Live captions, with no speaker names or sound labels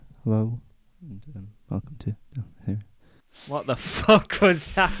Hello, and welcome to here. What the fuck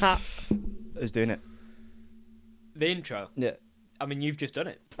was that? Who's doing it? The intro? Yeah. I mean, you've just done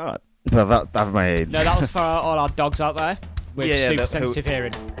it. All right. Well, that my age. No, that was for all our dogs out there with super sensitive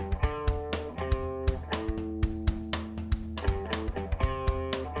hearing.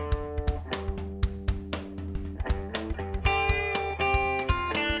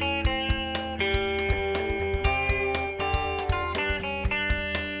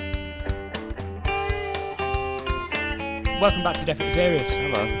 Welcome back to Definitely Serious.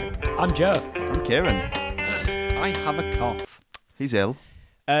 Hello. I'm Joe. I'm Kieran. I have a cough. He's ill.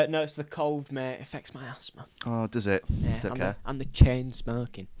 No, it's the cold, mate. It affects my asthma. Oh, does it? Yeah, Okay. and the chain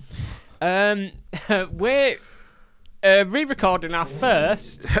smoking. We're re-recording our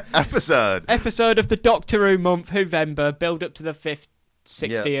first episode of the Doctor Who month, Whovember, build up to the 5th,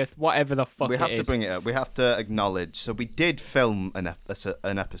 60th, whatever the fuck we have it to is. bring it up. We have to acknowledge. So we did film an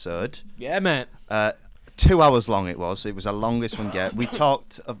episode. Yeah, mate. 2 hours long it was. It was our longest one yet. We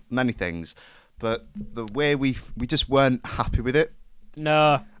talked of many things, but the way we just weren't happy with it.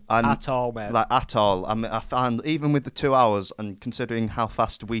 No, at all, mate. Like, at all. I mean, I found, even with the 2 hours, and considering how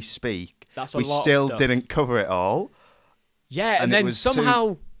fast we speak, we still didn't cover it all. Yeah, and then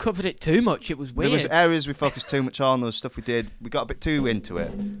somehow covered it too much. It was weird. There was areas we focused too much on. There was stuff we did. We got a bit too into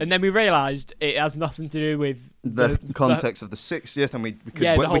it. And then we realised it has nothing to do with the context of the 60th, and we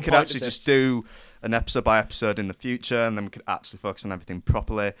could actually just do an episode by episode in the future, and then we could actually focus on everything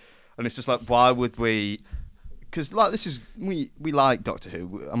properly. And it's just like, why would we? Because like we like Doctor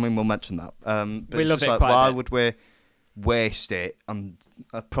Who. I mean, we'll mention that. But we it's love just it like, quite why a bit. would we waste it on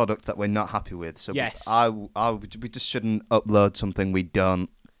a product that we're not happy with? So yes. we just shouldn't upload something we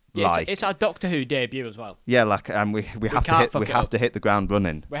don't like. It's our Doctor Who debut as well. Yeah, like, and we have to hit the ground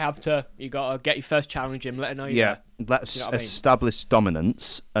running. We have to. You got to get your first challenge in. Let her know you're Yeah, there. let's You know what I mean? establish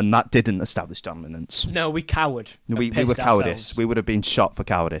dominance, and that didn't establish dominance. No, we cowered. We were cowardice. We would have been shot for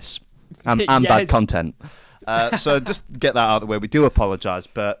cowardice and Yes. bad content. So just get that out of the way. We do apologise,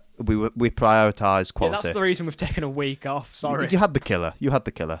 but we prioritise quality. Yeah, that's the reason we've taken a week off. Sorry. You had the killer,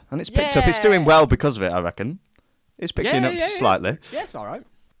 and it's picked up. It's doing well because of it, I reckon. It's picking up slightly. Yeah, it's all right.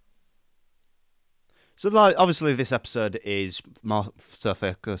 So, like, obviously, this episode is more so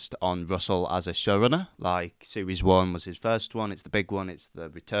focused on Russell as a showrunner. Like, Series 1 was his first one. It's the big one. It's the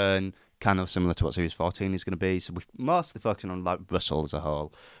return, kind of similar to what Series 14 is going to be. So, we're mostly focusing on, like, Russell as a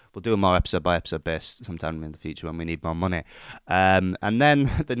whole. We'll do a more episode-by-episode base sometime in the future when we need more money. And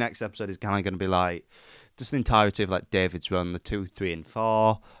then the next episode is kind of going to be, like, just the entirety of, like, David's run, the 2, 3, and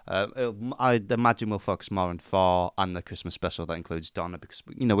 4. I'd imagine we'll focus more on 4 and the Christmas special that includes Donna, because,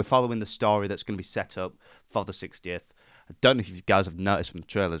 you know, we're following the story that's going to be set up for the 60th. I don't know if you guys have noticed from the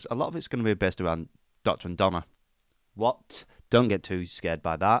trailers, a lot of it's going to be based around Doctor and Donna. What? Don't get too scared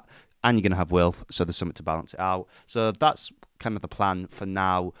by that. And you're going to have Will, so there's something to balance it out. So that's kind of the plan for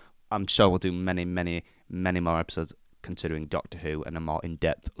now. I'm sure we'll do many, many, many more episodes considering Doctor Who and a more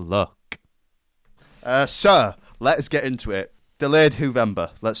in-depth look. So, let's get into it. Delayed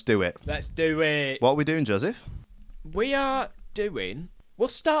Whovember. Let's do it. Let's do it. What are we doing, Joseph? We'll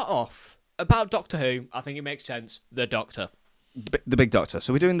start off about Doctor Who. I think it makes sense. The Doctor. The Big Doctor.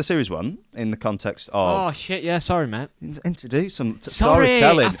 So we're doing the Series 1 in the context of... Oh, shit, yeah, sorry, mate. Introduce some Sorry,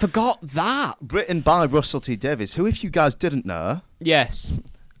 storytelling. I forgot that. Written by Russell T Davies, who, if you guys didn't know... Yes.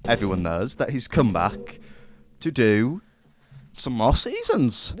 Everyone knows that he's come back to do some more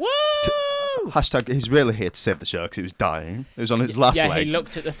seasons. Woo! Hashtag, he's really here to save the show because he was dying. He was on his last legs. Yeah, he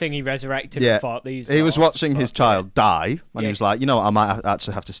looked at the thing he resurrected and thought these... He was watching his child die, and he was like, you know what, I might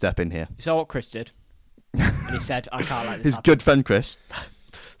actually have to step in here. You saw what Chris did? And he said, I can't let this His happen. good friend Chris.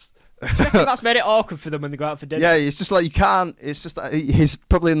 Do you reckon that's made it awkward for them when they go out for dinner? Yeah, it's just like, you can't... It's just like, he's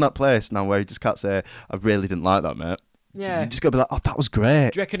probably in that place now where he just can't say, I really didn't like that, mate. Yeah. You just got to be like, oh, that was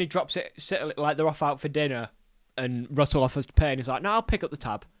great. Do you reckon he drops it, like they're off out for dinner, and Russell offers to pay, and he's like, no, I'll pick up the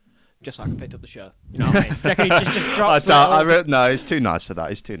tab. Just like I picked up the show. You know what I mean? Do you reckon he just drops it? No, he's too nice for that.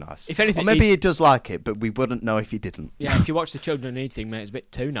 He's too nice. If anything, or maybe he does like it, but we wouldn't know if he didn't. Yeah, if you watch the Children Need thing, mate, it's a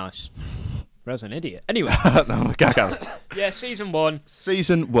bit too nice. Rose an idiot. Anyway. No, okay. Yeah, season 1.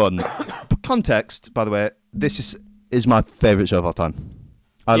 Season 1. But context, by the way, this is my favourite show of all time.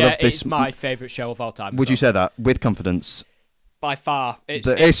 I love this. It's my favourite show of all time. Would you say that with confidence? By far. It's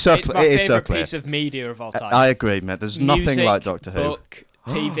my favourite piece of media of all time. I agree, mate. There's nothing like Doctor Who. Book,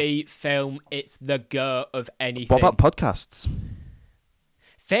 TV, film, it's the go of anything. What about podcasts?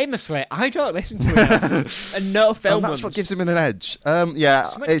 Famously, I don't listen to enough. And no film that's what gives him an edge.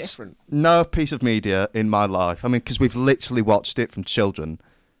 It's different. No piece of media in my life. I mean, because we've literally watched it from children.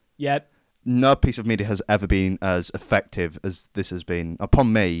 Yep. no piece of media has ever been as effective as this has been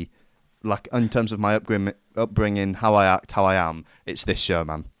upon me. Like, in terms of my upbringing, how I act, how I am, it's this show,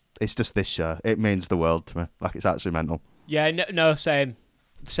 man. It's just this show. It means the world to me. Like, it's actually mental. Yeah, no, same,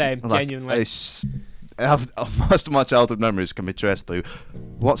 Like, genuinely. Most of my childhood memories can be traced through.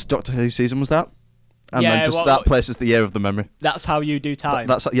 What's Doctor Who season was that? And then just that places the year of the memory. That's how you do time.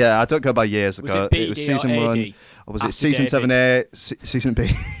 I don't go by years ago. Was it BD was season or 1, or was it season 7A, season B?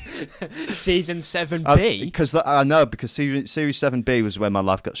 Season 7B? Because I know, because series 7B was when my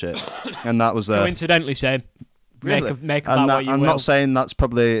life got shit, and that was coincidentally same. Really? Make of that what you I'm will. not saying that's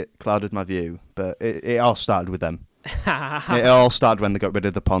probably clouded my view, but it all started with them. It all started when they got rid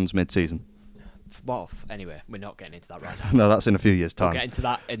of the ponds mid-season. Well, anyway, we're not getting into that right now. No, that's in a few years' time. We'll get into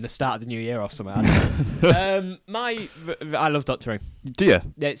that in the start of the new year or something. I love Doctor Who. Do you?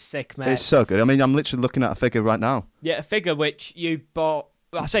 It's sick, mate. It's so good. I mean, I'm literally looking at a figure right now. Yeah, a figure which you bought.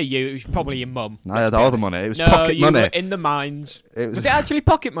 Well, I say you, it was probably your mum. I had all the money. It was pocket money. No, you were in the mines. Was it actually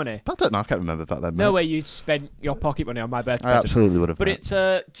pocket money? I don't know. I can't remember back then. No way you spent your pocket money on my birthday I present. absolutely would have. But it's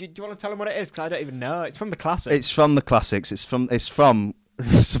do you want to tell them what it is? Because I don't even know. It's from the classics. It's from the classics. It's from.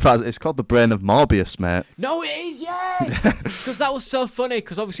 Surprise! It's called the Brain of Morbius, mate. No, it is, yes. Because that was so funny.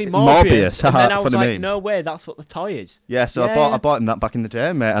 Because obviously Morbius, and then I was like, meme. No way, that's what the toy is. Yeah, so I bought him that back in the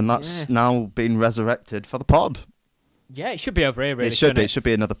day, mate, and that's now been resurrected for the pod. Yeah, it should be over here, really. It should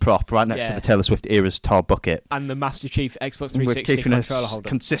be another prop right next to the Taylor Swift era's tall bucket. And the Master Chief Xbox 360 We're keeping controller a holder.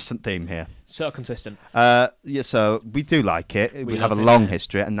 consistent theme here. So consistent. Yeah, so we do like it. We have a long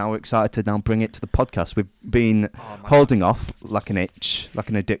history, and now we're excited to now bring it to the podcast. We've been holding off like an itch, like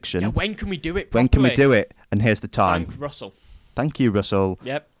an addiction. Yeah, when can we do it properly? When can we do it? And here's the time. Thank Russell. Thank you, Russell.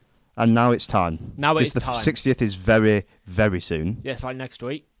 Yep. And now it's time. Now it's time. The 60th is very, very soon. Yes, right next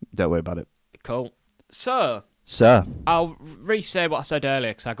week. Don't worry about it. Cool. So, I'll re-say what I said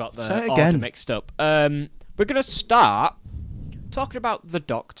earlier because I got the order mixed up. We're going to start talking about the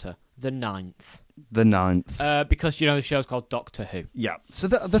Doctor, the Ninth. The Ninth. Because, the show's called Doctor Who. Yeah. So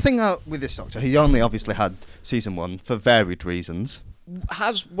the thing with this Doctor, he only obviously had season 1 for varied reasons.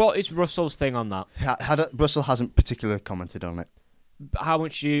 What is Russell's thing on that? Russell hasn't particularly commented on it. How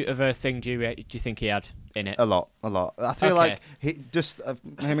much of a thing do you think he had in it? A lot. I feel like he just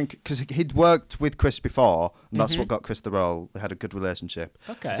because he'd worked with Chris before, and that's what got Chris the role. They had a good relationship.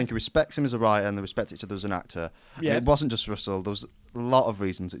 Okay. I think he respects him as a writer, and they respect each other as an actor. Yeah. It wasn't just Russell. There was a lot of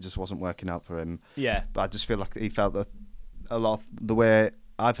reasons it just wasn't working out for him. Yeah. But I just feel like he felt that a lot of the way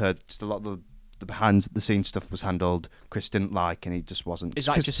I've heard, just a lot of the behind the scenes stuff was handled, Chris didn't like, and he just wasn't. Is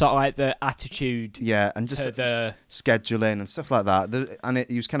that just sort of like the attitude? Yeah, and just the scheduling and stuff like that.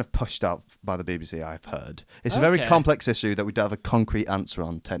 He was kind of pushed out by the BBC, I've heard. It's a very complex issue that we don't have a concrete answer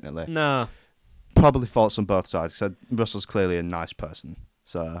on, technically. No. Probably faults on both sides, because Russell's clearly a nice person.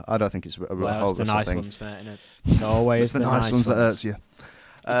 So I don't think it's a whole it's the nice thing. ones, mate, innit? It's always the nice ones that hurts you.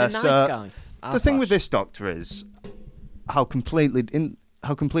 He's a nice guy. The thing with this Doctor is how completely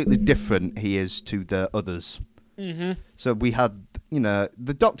different he is to the others. Mm-hmm. So we had,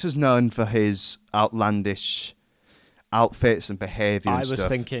 the Doctor's known for his outlandish outfits and behaviour and stuff. I was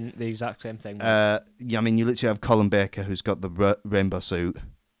thinking the exact same thing. You literally have Colin Baker, who's got the rainbow suit.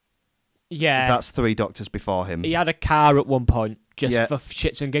 Yeah. That's 3 Doctors before him. He had a car at one point, just for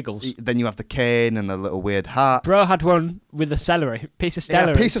shits and giggles. Then you have the cane and the little weird hat. Bro had one with a celery, piece of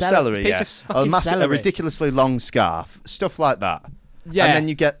celery. Yeah, a piece of celery, piece of fucking celery. A ridiculously long scarf, stuff like that. Yeah. And then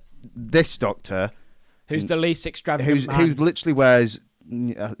you get this Doctor, who's the least extravagant man. Who literally wears,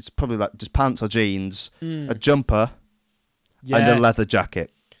 it's probably like just pants or jeans, a jumper, and a leather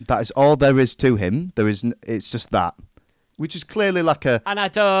jacket. That is all there is to him. It's just that, which is clearly like a. And I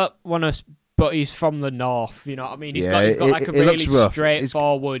don't want to, but he's from the north. You know what I mean? He's got like a really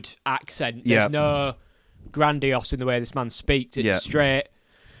straightforward accent. There's no grandiose in the way this man speaks. It's straight.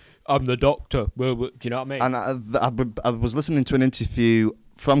 I'm the Doctor. Do you know what I mean? And I was listening to an interview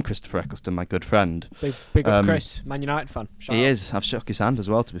from Christopher Eccleston, my good friend. Big up Chris, Man United fan. He is. I've shook his hand as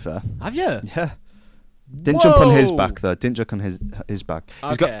well, to be fair. Have you? Yeah. Didn't jump on his back though. Didn't jump on his back.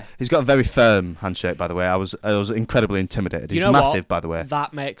 Okay. He's got a very firm handshake, by the way. I was incredibly intimidated. He's massive, by the way.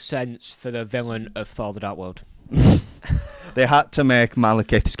 That makes sense for the villain of Thor: The Dark World. They had to make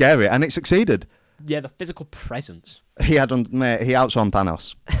Malekith scary, and it succeeded. Yeah, the physical presence. He outshone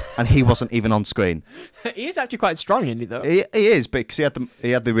Thanos, and he wasn't even on screen. He is actually quite strong, isn't he? Though he is, because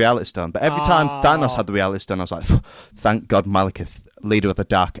he had the reality stone. But every time Thanos had the reality stone, I was like, thank God Malekith, leader of the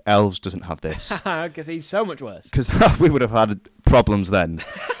Dark Elves, doesn't have this. Because he's so much worse. Because we would have had problems then.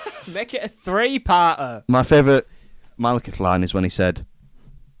 Make it a 3-parter. My favourite Malekith line is when he said,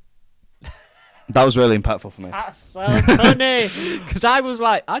 That was really impactful for me. That's so funny. Because I was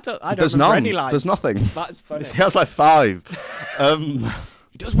like, I don't remember any lines. There's nothing. That's funny. He has like 5.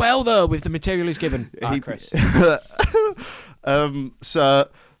 He does well, though, with the material he's given. Chris. So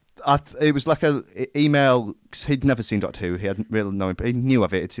it was like a email, because he'd never seen Doctor Who. He hadn't really known, but he knew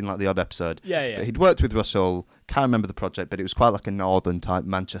of it. He'd seen like the odd episode. Yeah. But he'd worked with Russell. Can't remember the project, but it was quite like a Northern type,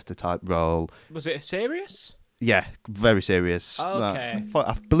 Manchester type role. Was it serious? Yeah, very serious. Okay.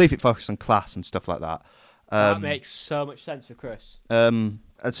 I believe it focused on class and stuff like that. That makes so much sense for Chris. And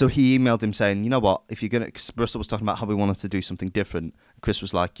so he emailed him saying, you know what, if you're going to... Cause Russell was talking about how we wanted to do something different. Chris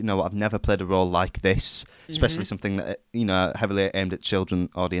was like, you know what, I've never played a role like this, especially something that, heavily aimed at children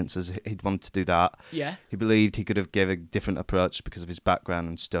audiences. He'd wanted to do that. Yeah. He believed he could have given a different approach because of his background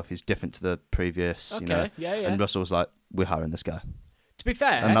and stuff. He's different to the previous, Yeah. And Russell was like, we're hiring this guy. To be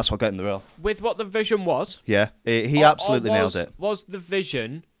fair... And that's what got him the role. With what the vision was... Yeah, he absolutely nailed it. Was the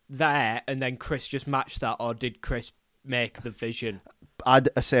vision there and then Chris just matched that, or did Chris make the vision? I'd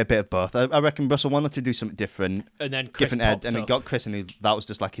say a bit of both. I reckon Russell wanted to do something different, and then Chris different Ed, and he got Chris, and that was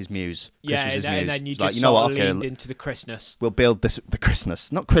just like his muse. Yeah, Chris was his and muse. then you just just leaned into the Christmas. We'll build the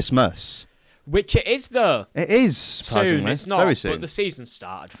Christmas, not Christmas. Which it is, though. It is, surprisingly. Soon, it's not, very soon. But the season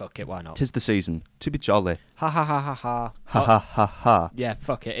started, fuck it, why not? 'Tis the season. To be jolly. Ha ha ha ha ha. Ha ha ha ha. Yeah,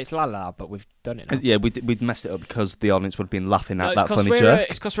 fuck it, it's la la, but we've done it now. Yeah, we'd messed it up because the audience would have been laughing at that funny joke.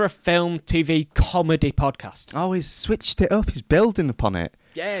 It's because we're a film, TV, comedy podcast. Oh, he's switched it up, he's building upon it.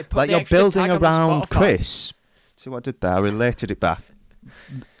 Yeah, put like the you're extra building tag on around Spotify. Chris. See what I did there? I related it back.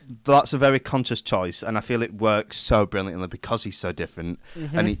 That's a very conscious choice, and I feel it works so brilliantly because he's so different,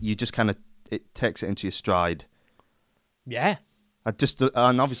 and you just kind of... It takes it into your stride. Yeah.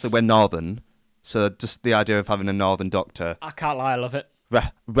 And obviously we're Northern, so just the idea of having a Northern Doctor... I can't lie, I love it.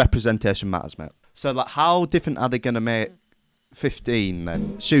 Representation matters, mate. So, like, how different are they going to make 15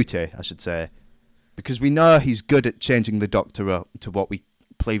 then? Shooty, I should say. Because we know he's good at changing the Doctor up to what we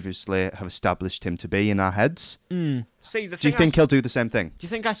previously have established him to be in our heads. See, do you think he'll do the same thing? Do you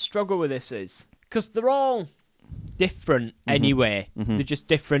think I struggle with this is? Because they're all... different anyway. They're just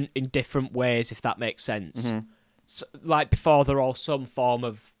different in different ways, if that makes sense. So, like before, they're all some form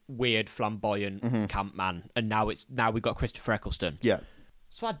of weird, flamboyant camp man, and now we've got Christopher Eccleston. Yeah.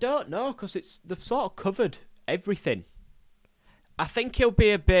 So I don't know because they've sort of covered everything. I think he'll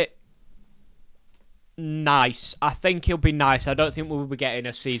be a bit nice. I don't think we'll be getting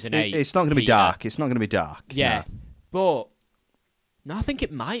a season 8. It's not going to be dark. It's not going to be dark. Yeah, no. But. No, I think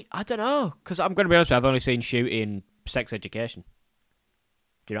it might. I don't know. Because I'm going to be honest with you, I've only seen Shooty in Sex Education.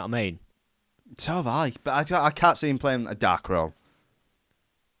 Do you know what I mean? So have I. But I can't see him playing a dark role.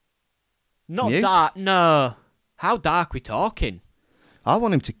 Not dark, no. How dark are we talking? I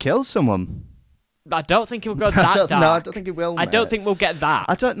want him to kill someone. I don't think he'll go that dark. No, I don't think he will, I don't think we'll get that.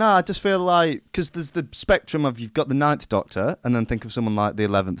 I don't know. I just feel like... Because there's the spectrum of you've got the 9th Doctor, and then think of someone like the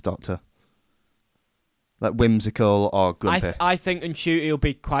 11th Doctor. Like whimsical or grumpy. I think Ncuti will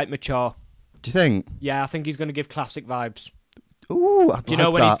be quite mature. Do you think? Yeah, I think he's going to give classic vibes. Ooh, do you know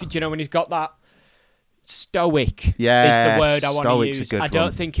when he's got that stoic? Yeah, is the word I want to use. A good I don't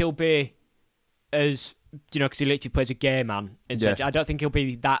one. think he'll be as because he literally plays a gay man. I don't think he'll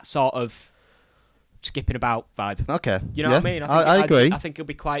be that sort of skipping about vibe. Okay, you know what I mean? I agree. I think he'll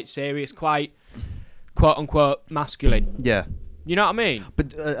be quite serious, quite quote unquote masculine. Yeah. You know what I mean?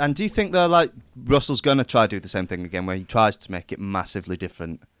 But and do you think that like Russell's going to try to do the same thing again, where he tries to make it massively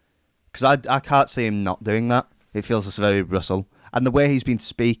different? Because I can't see him not doing that. It feels just very Russell, and the way he's been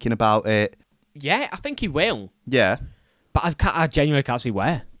speaking about it. Yeah, I think he will. Yeah, but I genuinely can't see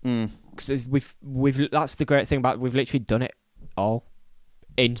where. Because we've that's the great thing about we've literally done it all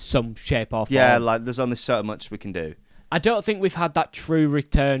in some shape or form. Yeah, like there's only so much we can do. I don't think we've had that true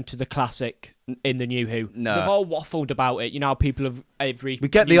return to the classic in the New Who. No. They've all waffled about it. You know how people have every... We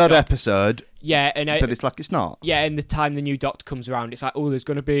get the odd episode. Yeah, but it's like it's not. Yeah, and the time the new Doctor comes around, it's like, oh, there's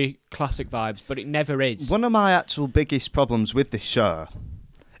going to be classic vibes, but it never is. One of my actual biggest problems with this show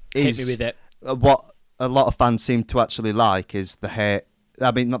is... Hit me with it. What a lot of fans seem to actually like is the hate...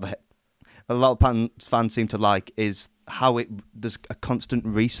 I mean, not the hate. A lot of fans seem to like is how there's a constant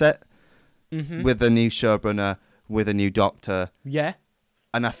reset with a new showrunner, with a new Doctor. Yeah.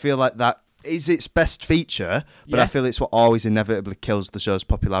 And I feel like that is its best feature, but I feel it's what always inevitably kills the show's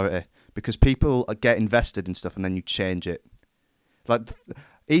popularity. Because people get invested in stuff and then you change it. Like,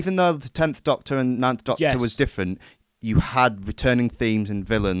 even though the 10th Doctor and 9th Doctor was different, you had returning themes and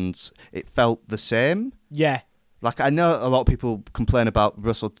villains. It felt the same. Yeah. Like, I know a lot of people complain about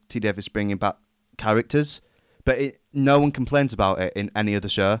Russell T Davies bringing back characters, but no one complains about it in any other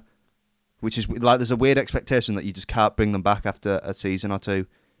show. Which is, like, there's a weird expectation that you just can't bring them back after a season or two.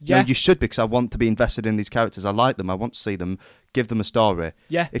 Yeah. No, you should, because I want to be invested in these characters. I like them. I want to see them, give them a story.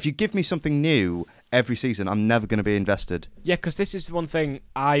 Yeah. If you give me something new every season, I'm never going to be invested. Yeah, because this is one thing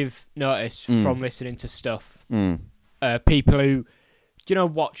I've noticed from listening to stuff. People who,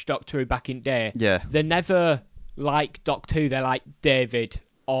 watch Doctor Who back in the day. Yeah. They're never like Doctor Who. They're like David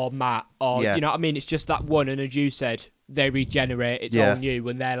or Matt or, you know what I mean? It's just that one. And as you said, they regenerate. It's all new.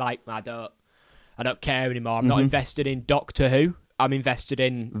 And they're like, I don't care anymore. I'm not invested in Doctor Who. I'm invested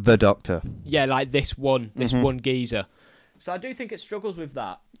in the Doctor. Yeah, like this one geezer. So I do think it struggles with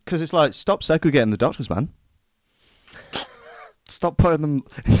that. Because it's like, stop segregating the Doctors, man. Stop putting them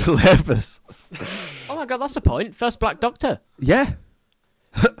into labours. Oh my God, that's the point. First Black Doctor. Yeah.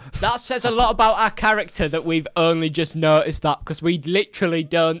 That says a lot about our character that we've only just noticed that, because we literally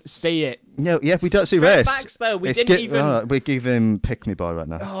don't see it. No, yeah, we don't see race. Facts though, we didn't even. We give him Pick Me Boy right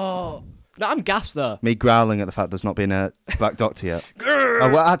now. Oh, no, I'm gassed though. Me growling at the fact there's not been a Black Doctor yet.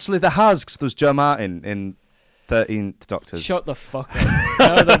 Well, actually, there has, because there was Joe Martin in 13th Doctors. Shut the fuck up.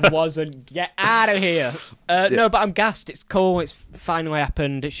 No, there wasn't. Get out of here. No, but I'm gassed. It's cool. It's finally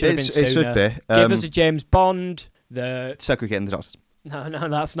happened. It should have been sooner. It should be. Give us a James Bond. Segregating the Doctors. No,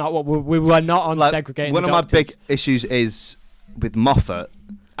 that's not what we were not on segregating the Doctors. One of my big issues is with Moffat.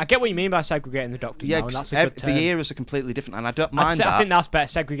 I get what you mean by segregating the Doctors. Yeah, because the eras are completely different, and I don't mind that. I think that's better,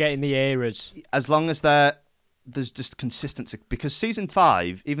 segregating the eras. As long as there's just consistency. Because season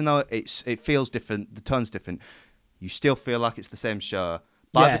 5, even though it feels different, the tone's different, you still feel like it's the same show.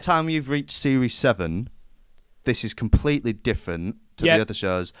 By the time you've reached series 7, this is completely different to the other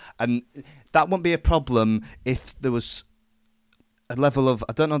shows, and that won't be a problem if there was a level of,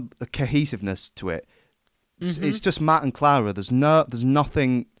 I don't know, a cohesiveness to it. It's just Matt and Clara. There's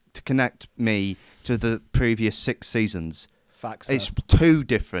nothing to connect me to the previous 6 seasons. Facts. It's too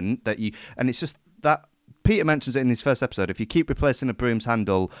different and it's just that Peter mentions it in his first episode. If you keep replacing a broom's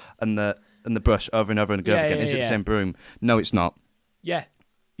handle and the brush over and over and again, is it the same broom? No, it's not. Yeah.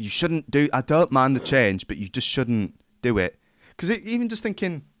 You shouldn't do. I don't mind the change, but you just shouldn't do it, because even just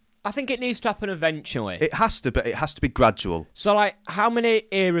thinking. I think it needs to happen eventually. It has to, but it has to be gradual. So, like, how many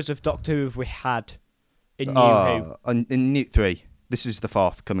eras of Doctor Who have we had in New Who? In New 3. This is the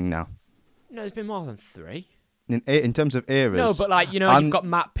 4th coming now. No, there's been more than 3. In terms of eras. No, but like, you've got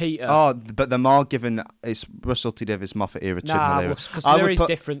Matt, Peter. Oh, but they're more given. It's Russell T Davies, Moffat era, Chibnall era. Because there is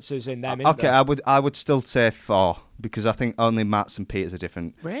differences in them. Okay, I would still say 4, because I think only Matt's and Peter's are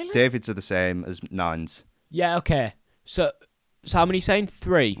different. Really? David's are the same as Nine's. Yeah. Okay. So how many are you saying?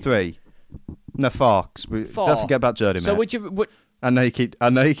 3. 3. No, 4. 4. Don't forget about Jodie, mate. So would you? I know you keep. Yeah,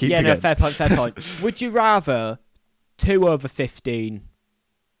 forgetting. No, fair point. Would you rather 2 over 15,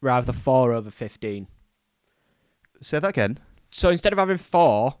 rather 4 over 15? Say that again. So instead of having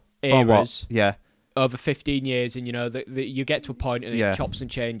 4 eras, yeah, over 15 years, and you get to a point and it chops and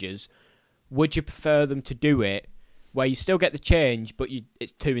changes, would you prefer them to do it where you still get the change, but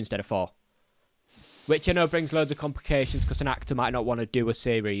it's 2 instead of 4? Which I know brings loads of complications, because an actor might not want to do a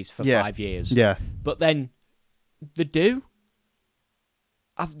series for 5 years. Yeah. But then they do.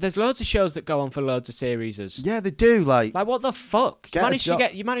 There's loads of shows that go on for loads of series. Yeah, they do. Like what the fuck? You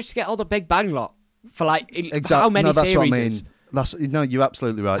managed to get all the Big Bang lot for how many series? What I mean. No, you're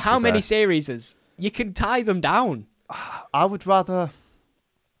absolutely right. How many series? You can tie them down. I would rather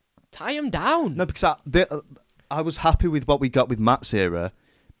tie them down. No, because I was happy with what we got with Matt's era,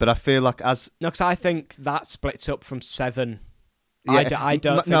 but I feel like because I think that splits up from 7. Yeah, I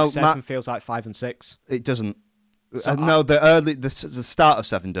don't think 7 feels like 5 and 6. It doesn't. So the start of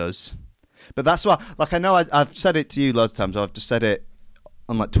 7 does, but that's why. Like, I know I've said it to you loads of times. I've just said it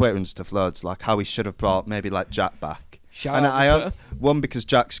on like Twitter and stuff loads. Like how we should have brought maybe like Jack back. One, because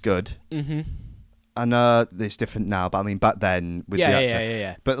Jack's good. Mm-hmm. I know it's different now, but I mean back then with the actor.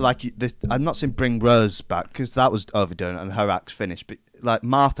 Yeah. But like, I'm not saying bring Rose back, because that was overdone and her act's finished. But like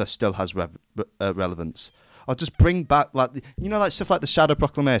Martha still has relevance. Or just bring back like stuff like the Shadow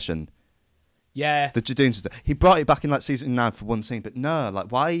Proclamation. Yeah. The Jadoons stuff. He brought it back in like season 9 for one scene, but no, like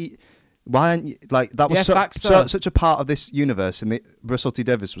why aren't you, like, that was such a part of this universe, and Russell T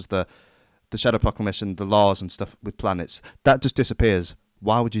Davies was the Shadow Proclamation, the laws and stuff with planets. That just disappears.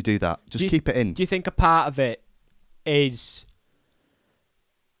 Why would you do that? Just keep it in. Do you think a part of it is,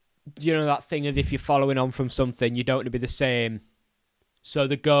 that thing of if you're following on from something, you don't want to be the same, so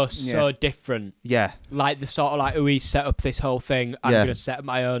the ghost's so different? Yeah. Like the sort of like, he set up this whole thing, I'm going to set up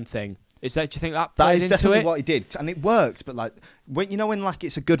my own thing. Do you think that is definitely what he did, and it worked? But like when like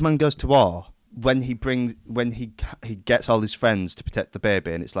it's a good man goes to war, when he gets all his friends to protect the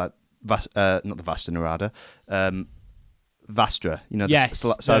baby, and it's like not the Vasta Narada, Vastra, you know, yes,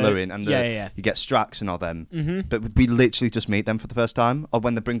 the Silurian, and you get Strax and all them. But we literally just meet them for the first time, or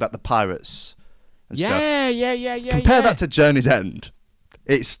when they bring back the pirates and stuff. Yeah. Compare that to Journey's End.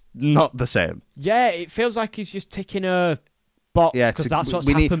 It's not the same. Yeah, it feels like he's just ticking a box because that's what's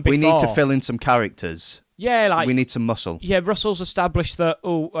happened before. We need to fill in some characters. Yeah, like we need some muscle. Yeah, Russell's established that.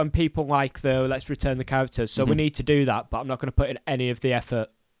 And people like let's return the characters. So we need to do that, but I'm not going to put in any of the effort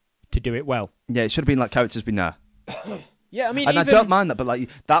to do it well. Yeah, it should have been like characters we know. Yeah, I mean, and I don't mind that, but like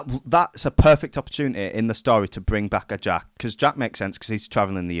that's a perfect opportunity in the story to bring back a Jack, because Jack makes sense because he's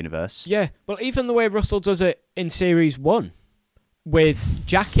traveling the universe. Yeah, well, even the way Russell does it in series 1 with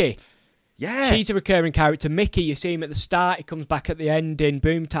Jackie. Yeah, she's a recurring character. Mickey, you see him at the start, he comes back at the end in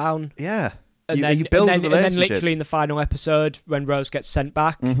Boomtown. Yeah, and you build a relationship. And then literally in the final episode when Rose gets sent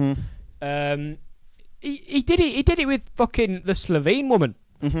back, he did it with fucking the Slovene woman.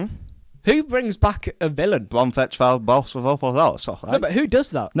 Who brings back a villain? Blomfetchfeld, boss of all those. Right? No, but who does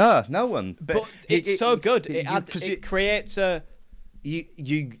that? No one. But it's so good. It creates a.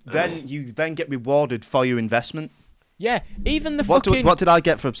 You then get rewarded for your investment. Yeah, even the what did I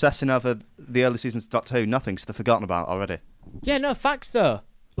get for obsessing over the early seasons of Doctor Who? Nothing, because they're forgotten about already. Yeah, no, facts though.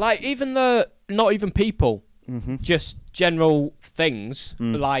 Like, even not even people, just general things,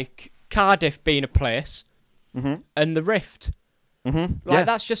 like Cardiff being a place, and the Rift.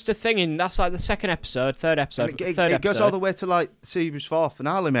 That's just a thing that's like the second episode, third episode, it goes all the way to like series 4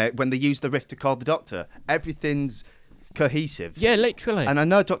 finale, mate, when they use the Rift to call the Doctor. Everything's cohesive. Yeah, literally. And I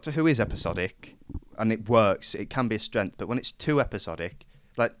know Doctor Who is episodic, and it works. It can be a strength, but when it's too episodic,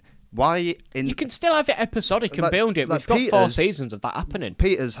 like why you can still have it episodic and build it. We've got 4 seasons of that happening.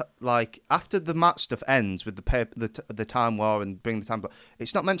 Peter's like after the Matt stuff ends with the Time War and bring the time, but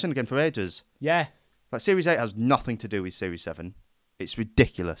it's not mentioned again for ages. Yeah, like series 8 has nothing to do with series 7. It's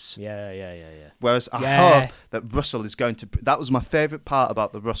ridiculous. Yeah. Whereas I hope that Russell is going to. That was my favourite part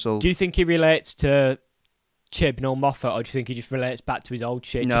about the Russell. Do you think he relates to Chibnall Moffat, or do you think he just relates back to his old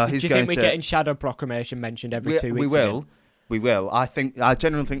shit? No, do you think we're getting Shadow Proclamation mentioned every 2 weeks? We will. I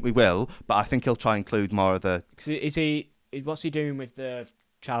generally think we will, but I think he'll try and include more of the. What's he doing with the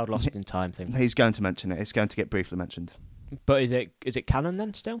child lost in time thing? He's going to mention it. It's going to get briefly mentioned. But is it canon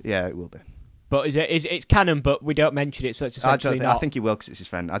then still? Yeah, it will be. But it's canon, but we don't mention it, so it's essentially not. I think he will because it's his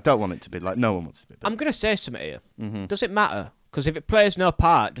friend. I don't want it to be like no one wants it to be. I'm going to say something here. Does it matter? Because if it plays no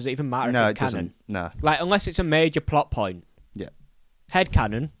part, does it even matter if it's canon? Doesn't. No. Like, unless it's a major plot point. Yeah. Head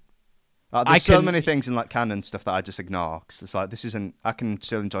canon. There's so many things in like canon stuff that I just ignore because it's like this isn't. I can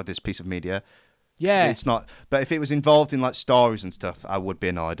still enjoy this piece of media. Yeah. It's not. But if it was involved in like stories and stuff, I would be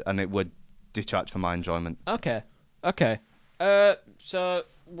annoyed, and it would detract from my enjoyment. Okay. So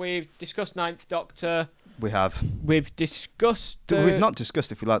we've discussed Ninth Doctor. We have. We've discussed. We've not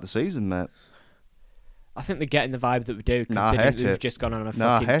discussed if we like the season, mate. I think they're getting the vibe that we do. No, I hate we've it. just gone on a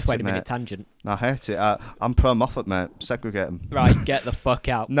fucking 20-minute tangent. No, I hate it. I'm pro Moffat, mate. Segregate them. Right, get the fuck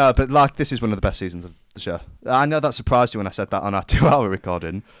out. No, but like this is one of the best seasons of the show. I know that surprised you when I said that on our 2-hour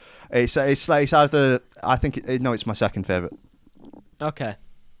recording. It's either it's my second favourite. Okay.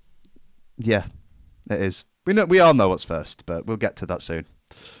 Yeah, it is. We all know what's first, but we'll get to that soon.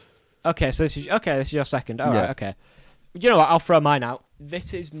 Okay, so this is your second. All right, okay. You know what? I'll throw mine out.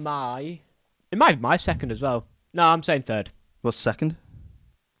 This is my. It might be my second as well. No, I'm saying third. What's second?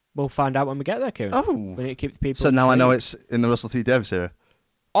 We'll find out when we get there, Kieran. Oh. We need to keep the people. So now I know it's in the Russell T Davies era.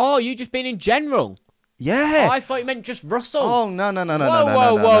 Oh, you just been in general? Yeah. Oh, I thought you meant just Russell. Oh, no.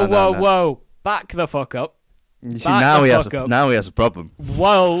 Whoa. Back the fuck up. You see, now he has a problem.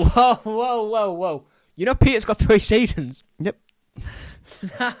 Whoa. You know Peter's got 3 seasons? Yep.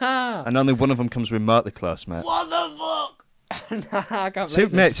 And only one of them comes remotely close, mate. What the fuck? I can't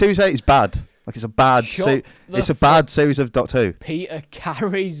believe mate, Series 8 is bad. Like, it's a bad bad series of Doctor Who. Peter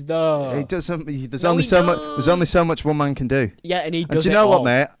carries, though. It doesn't. There's only so much one man can do. Yeah, and he does. And do you know what,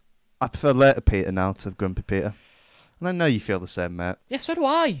 mate? I prefer later Peter now to Grumpy Peter. And I know you feel the same, mate. Yeah, so do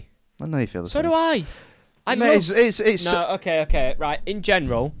I. I know you feel the same. So do I. No, okay. Right. In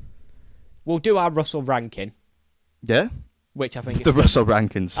general, we'll do our Russell ranking. Yeah. Which I think the Russell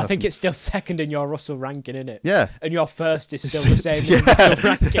rankings. I think it's still second in your Russell ranking, isn't it? Yeah. And your first is still the same in your Russell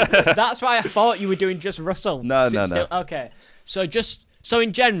ranking. That's why I thought you were doing just Russell. No. Okay. So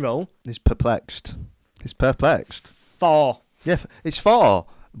in general, He's perplexed. 4. Yeah, it's 4.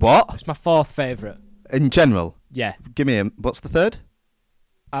 What? It's my 4th favourite. In general? Yeah. Give me him. What's the third?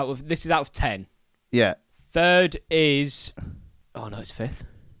 This is out of 10. Yeah. Third is. Oh no, it's 5th.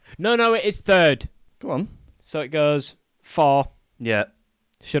 No, it is 3rd. Go on. So it goes 4. Yeah.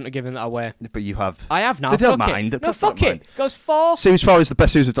 Shouldn't have given that away. But you have. I have now. They don't mind. No, fuck it. Goes 4. Series 4 is the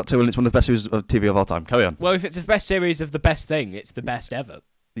best series of Doctor Who, and it's one of the best series of TV of all time. Carry on. Well, if it's the best series of the best thing, it's the best ever.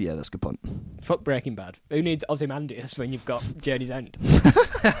 Yeah, that's a good point. Fuck Breaking Bad. Who needs Ozymandias when you've got Journey's End?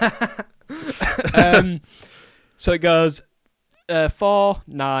 So it goes 4,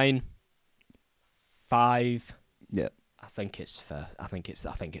 9, 5. Yeah. I think it's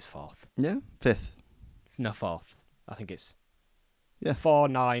 4th. Yeah, 5th. No, 4th. I think it's 4,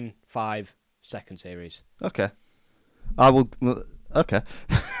 9, 5, second series. Okay. Okay.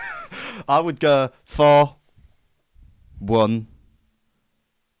 I would go 4, 1.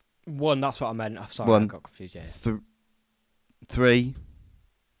 1, that's what I meant. I'm sorry, 1, I got confused. Yeah. 3,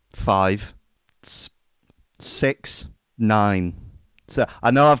 5, 6, 9. So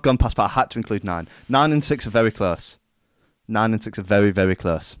I know I've gone past, but I had to include 9. 9 and 6 are very close. 9 and 6 are very, very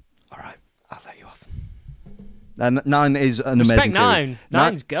close. All right, I'll let you off. And 9 is an Respect amazing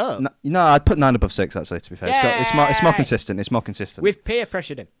 9. 9's good. No, I'd put 9 above 6, actually, to be fair. It's more consistent. It's more consistent. We've peer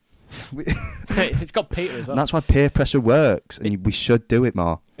pressured him. It's got Peter as well. And that's why peer pressure works, and we should do it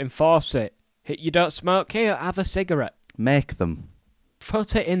more. Enforce it. You don't smoke here, have a cigarette. Make them.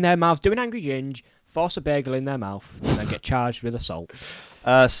 Put it in their mouth. Do an angry ginge, force a bagel in their mouth, and then get charged with assault.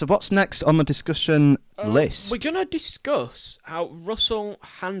 So what's next on the discussion list? We're going to discuss how Russell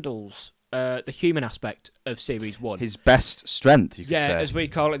handles the human aspect of Series 1. His best strength, you could say. Yeah, as we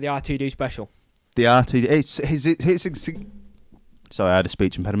call it, the RTD special. The RTD... It's sorry, I had a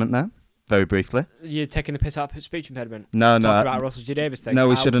speech impediment there, very briefly. You're taking the piss out of speech impediment? No. Talking about Russell G. Davies thing? No,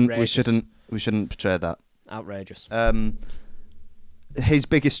 we shouldn't portray that. Outrageous. His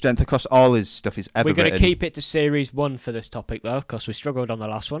biggest strength across all his stuff is ever We're going to keep it to Series 1 for this topic, though, because we struggled on the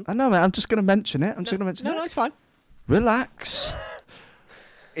last one. I know, mate. I'm just going to mention it. No, it's fine. Relax.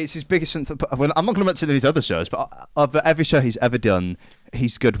 It's his biggest strength. Well, I'm not going to mention his other shows, but of every show he's ever done,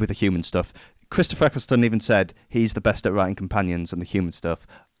 he's good with the human stuff. Christopher Eccleston even said he's the best at writing companions and the human stuff.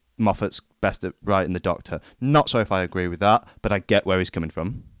 Moffat's best at writing the Doctor. Not sure if I agree with that, but I get where he's coming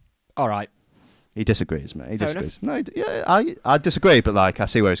from. All right. He disagrees, mate. He Fair disagrees. Enough. No, I disagree, but I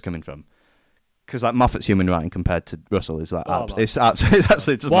see where he's coming from. Because Moffat's human writing compared to Russell is it's actually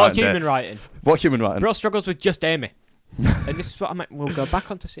just what human writing? What human writing? Bro struggles with just Amy. And this is what I meant. We'll go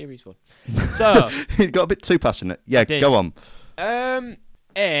back onto Series 1. So he got a bit too passionate. Yeah, go on.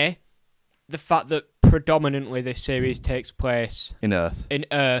 The fact that predominantly this series takes place in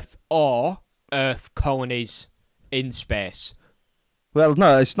Earth or Earth colonies in space. Well,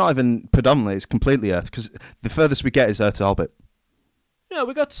 no, it's not even predominantly. It's completely Earth, because the furthest we get is Earth's orbit. No,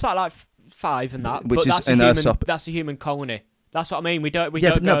 we got to satellite 5 and that, which but is that's a human colony. That's what I mean.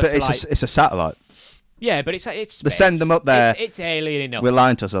 It's a satellite. Yeah, but it's space. They send them up there. It's alien enough. We're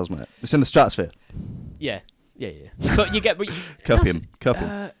lying to ourselves, mate. It's in the stratosphere. Yeah. But you get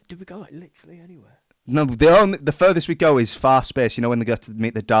copium. Did we go literally anywhere? No, the furthest we go is far space. You know when they go to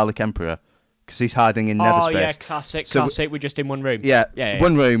meet the Dalek Emperor, because he's hiding in nether space. Oh yeah, classic. We're just in one room. Yeah.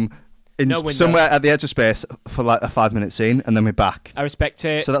 One room somewhere at the edge of space for like a 5-minute scene, and then we're back. I respect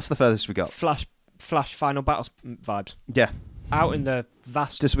it. So that's the furthest we got. Flash Final Battle vibes. Yeah. Out in the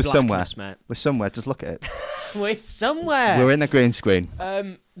vast just we're blackness, somewhere. Mate. We're somewhere. Just look at it. We're somewhere. We're in a green screen.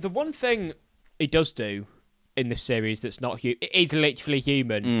 The one thing he does do in this series that's not human, it is literally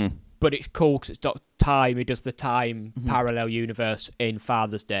human, but it's cool because it's not time. He does the time parallel universe in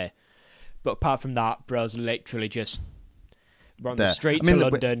Father's Day. But apart from that, bro's literally just we're on the streets of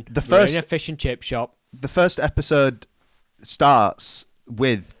London. We're in a fish and chip shop. The first episode starts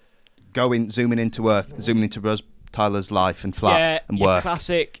with zooming into Earth, zooming into Rose Tyler's life and flat and work.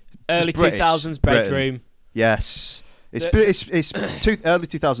 Classic early 2000s bedroom. Yes, it's early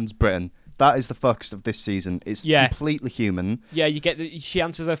 2000s Britain. That is the focus of this season. It's completely human. Yeah, you get she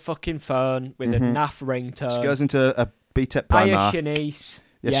answers her fucking phone with a naff ringtone. She goes into a BTEC Primark. Hiya, Shanice.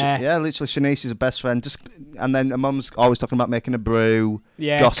 Yeah, literally, Shanice is her best friend. And then her mum's always talking about making a brew,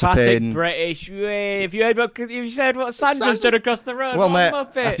 gossiping. Classic British. Have you heard what Sandra's done across the road? Well, mate,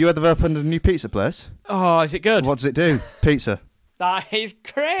 have you ever opened a new pizza place? Oh, is it good? What does it do? Pizza. That is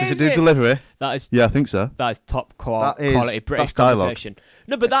crazy. Does it do delivery? Yeah, I think so. That is top quality British conversation.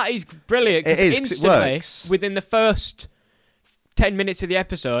 No, but that is brilliant. It is, instantly, it works. Within the first 10 minutes of the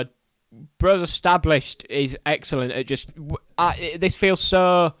episode, Bro's established is excellent at just... this feels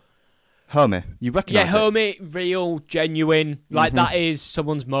so... homey. You recognise it? Yeah, homey, real, genuine. Like, that is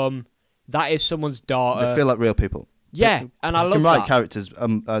someone's mum. That is someone's daughter. They feel like real people. Yeah, and I love that. He can write characters.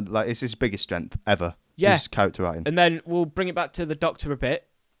 It's his biggest strength ever. Yeah. His character writing. And then we'll bring it back to the Doctor a bit.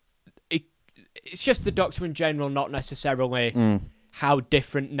 It's just the Doctor in general, not necessarily... how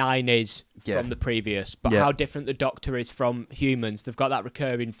different 9 is from the previous, but how different the Doctor is from humans. They've got that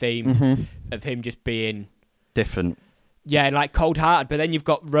recurring theme of him just being different. Yeah, like cold-hearted, but then you've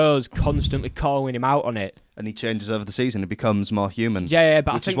got Rose constantly calling him out on it. And he changes over the season. He becomes more human. Yeah,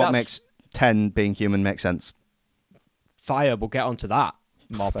 but which is what makes 10 being human make sense. Fire, we'll get onto that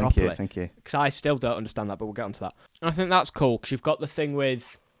more properly. Thank you. Because I still don't understand that, but we'll get onto that. And I think that's cool, because you've got the thing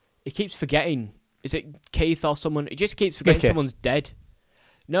with... He keeps forgetting. Is it Keith or someone? He just keeps forgetting someone's dead.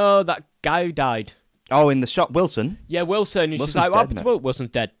 No, that guy who died. Oh, in the shop, Wilson? Yeah, Wilson. He's just like, what happened to Wilson? Wilson's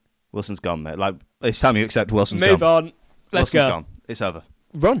dead. Wilson's gone, mate. Like, it's time you accept Wilson's Move gone. on. Let's go. Gone. It's over.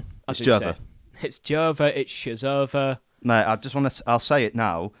 Run. It's Jova. It's Jova. It's Shazova. Mate, I just want to... I'll say it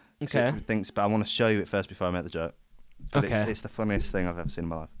now. Okay. But I want to show you it first before I make the joke. But okay. It's the funniest thing I've ever seen in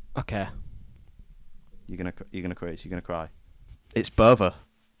my life. Okay. You're gonna cry. It's Bova.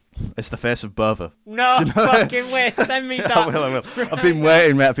 It's the face of Bova. No fucking way. Send me that. I will. I've been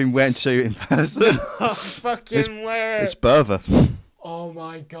waiting, mate. I've been waiting to show you in person. No fucking way. It's Bova. Oh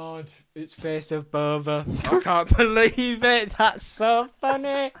my god. It's face of Bova. I can't believe it. That's so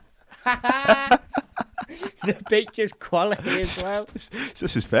funny. The picture's quality as well. It's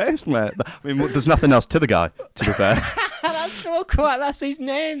just his face, mate. I mean, there's nothing else to the guy, to be fair. That's so cool. That's his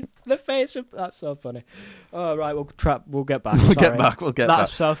name. The face of... That's so funny. All right, we'll get back. We'll get back.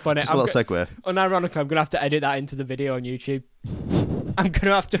 That's so funny. Just a little segue. Unironically, I'm going to have to edit that into the video on YouTube. I'm going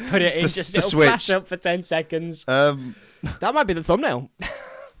to have to put it in. Just it'll flash up for 10 seconds. That might be the thumbnail.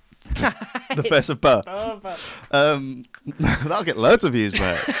 The face of Burr. That'll get loads of views,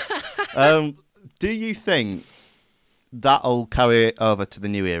 mate. Do you think that'll carry it over to the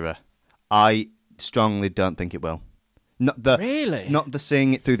new era? I strongly don't think it will. Really? Not the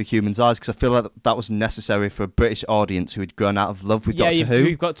seeing it through the human's eyes, because I feel like that was necessary for a British audience who had grown out of love with Doctor Who.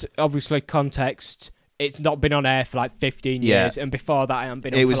 You've got to, obviously context. It's not been on air for like 15 years, and before that it hadn't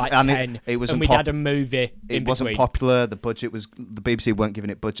been on for like 10. And we'd had a movie It wasn't popular, the BBC weren't giving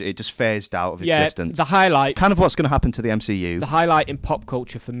it budget, it just phased out of existence. The highlight... Kind of what's going to happen to the MCU. The highlight in pop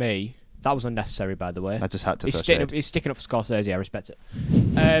culture for me... That was unnecessary, by the way. I just had to He's sticking up for Scorsese, I respect it.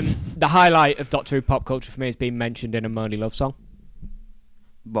 The highlight of Doctor Who pop culture for me has been mentioned in a Moaning Love song.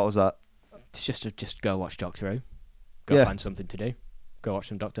 What was that? It's just go watch Doctor Who. Go find something to do. Go watch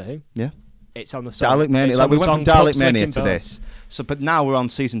some Doctor Who. Yeah. It's on the song. Dalek Mania. Like, we went from Dalek Mania to this. But now we're on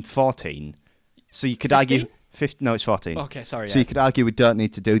season 14. So you could 15? Argue... No, it's 14. Okay, sorry. So you could argue we don't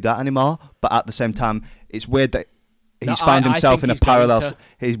need to do that anymore. But at the same time, it's weird that... We found himself in a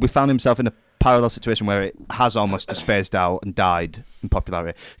parallel situation where it has almost just phased out and died in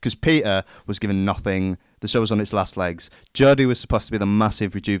popularity. Because Peter was given nothing. The show was on its last legs. Jodie was supposed to be the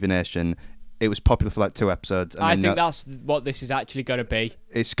massive rejuvenation. It was popular for like 2 episodes. And I think that's what this is actually going to be.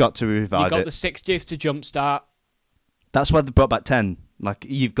 It's got to revive it. You got the 60th to jumpstart. That's why they brought back 10. Like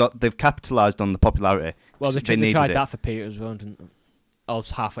they've capitalised on the popularity. Well, they tried that for Peter as well, didn't they? I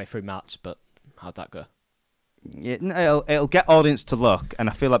was halfway through Matt's, but how'd that go? Yeah, it'll get audience to look, and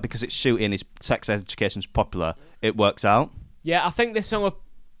I feel like because it's shooting, sex education's popular, it works out. Yeah, I think this song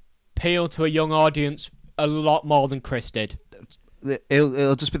appeal to a young audience a lot more than Chris did.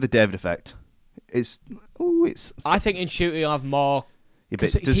 It'll just be the David effect. I think in shooting he'll have more.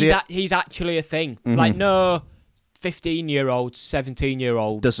 Because he's actually a thing. Mm-hmm. Like no 15-year-old,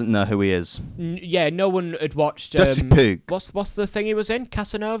 17-year-old doesn't know who he is. No one had watched. Dirty Pig. What's the thing he was in?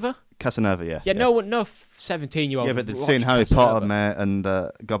 Casanova, yeah. Yeah, no 17-year-old. Yeah, but they'd seen Harry Potter, mate, and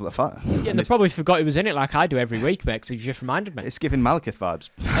Goblet of Fire. Yeah, and they probably forgot he was in it, like I do every week, mate, because he just reminded me. It's giving Malekith vibes.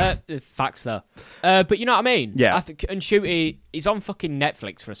 Facts though. But you know what I mean? Yeah. I think and Shooty, he's on fucking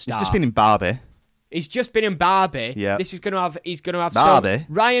Netflix for a start. He's just been in Barbie. He's just been in Barbie. Yeah. He's gonna have Barbie.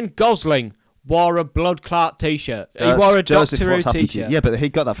 Ryan Gosling wore a blood clot t-shirt. He wore a Doctor Who t-shirt. Yeah, but he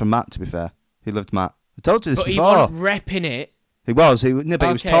got that from Matt, to be fair. He loved Matt. I told you this before. But he wasn't repping it. He was. He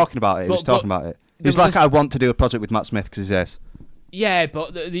was talking about it. He was like, I want to do a project with Matt Smith because he's this. Yeah,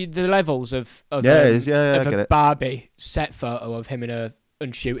 but the levels of a Barbie set photo of him in a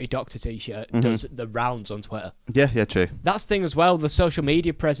unshooty Doctor t-shirt does the rounds on Twitter. Yeah, true. That's the thing as well. The social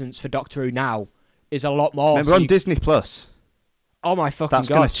media presence for Doctor Who now is a lot more. Remember on Disney Plus. Oh my fucking god! That's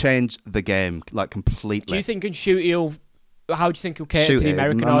going to change the game like completely. Do you think Unshooty how do you think he'll cater to the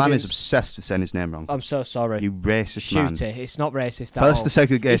American audience? My man is obsessed with saying his name wrong. I'm so sorry. You racist man. Shooty. It's not racist at all. First the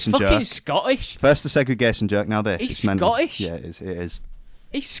segregation joke. He's fucking Scottish. First the segregation joke, now this. He's Scottish? Yeah, it is.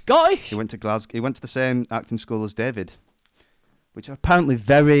 He's Scottish? He went to Glasgow. He went to the same acting school as David. Which are apparently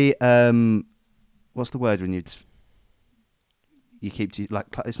very... what's the word when you keep... like,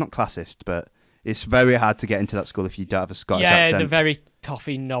 it's not classist, but It's very hard to get into that school if you don't have a Scottish accent. Yeah, they're very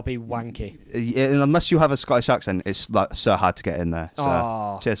toffee, knobby, wanky. Unless you have a Scottish accent, it's like so hard to get in there.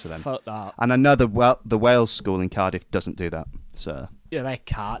 So cheers for them. Fuck that. And I know the Wales school in Cardiff doesn't do that. So yeah, they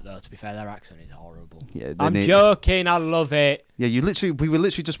can't though. To be fair, their accent is horrible. Yeah, I'm joking. I love it. Yeah, we were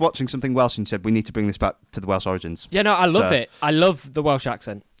literally just watching something Welsh and said we need to bring this back to the Welsh origins. Yeah, no, I love it. I love the Welsh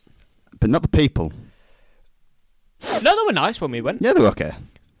accent. But not the people. No, they were nice when we went. Yeah, they were okay.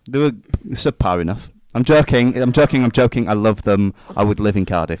 They were subpar enough. I'm joking. I love them. I would live in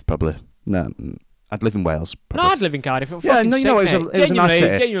Cardiff, probably. No, I'd live in Wales. Probably. No, I'd live in Cardiff. It Yeah, no, you know, it was a nice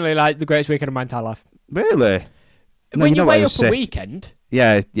city. Genuinely like the greatest weekend of my entire life. Really? No, when you you know weigh what, up a weekend.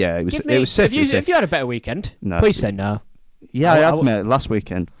 Yeah, it was sick. If you had a better weekend, please say no. Yeah, I had mate, last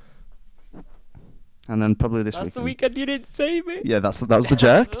weekend. And then probably this weekend. That's the weekend you didn't see me. Yeah, that was the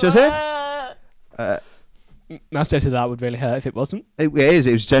jerk, Joseph. I said that would really hurt if it wasn't. It is.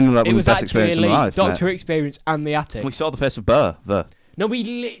 It was genuinely like one of the best experiences of my life. Doctor experience and the attic. We saw the face of Burr there. No, we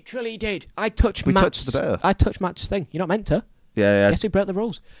literally did. I touched Matt's thing. You're not meant to. Yeah. Guess who broke the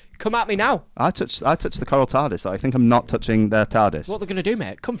rules? Come at me now. I touched the coral TARDIS. I think I'm not touching their TARDIS. What are they going to do,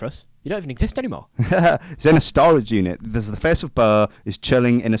 mate? Come for us. You don't even exist anymore. It's in a storage unit. There's the face of Burr is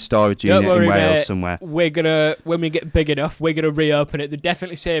chilling in a storage unit in Wales somewhere. We're gonna, when we get big enough, we're gonna reopen it. They're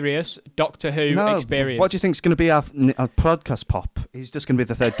definitely serious. Doctor Who experience. What do you think is going to be our podcast pop? He's just going to be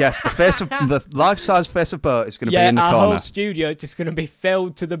the third guest. The face of the life-size face of Burr is going to be in the corner. Our whole studio is just going to be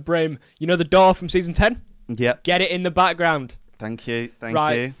filled to the brim. You know the door from season 10? Yep. Get it in the background. Thank you.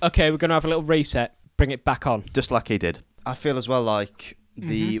 Right. Okay, we're going to have a little reset. Bring it back on. Just like he did. I feel as well like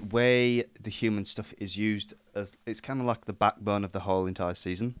the way the human stuff is used, it's kind of like the backbone of the whole entire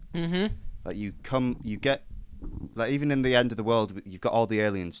season. Mm-hmm. Like you get, like even in the end of the world, you've got all the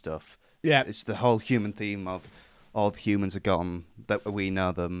alien stuff. Yeah. It's the whole human theme of all the humans are gone, that we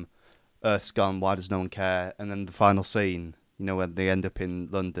know them, Earth's gone, why does no one care? And then the final scene, you know, when they end up in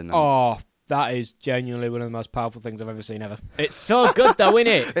London. That is genuinely one of the most powerful things I've ever seen ever. It's so good though, isn't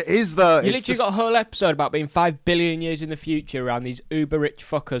it? It is though. You literally got a whole episode about being 5 billion years in the future around these uber-rich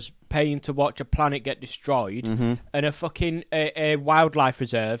fuckers paying to watch a planet get destroyed, and a fucking a wildlife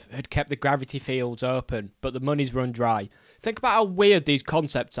reserve had kept the gravity fields open, but the money's run dry. Think about how weird these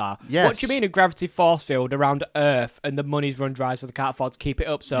concepts are. Yes. What do you mean a gravity force field around Earth and the money's run dry so they can't afford to keep it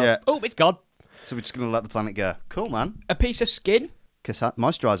up? So, it's gone. So we're just going to let the planet go. Cool, man. A piece of skin. Kiss that.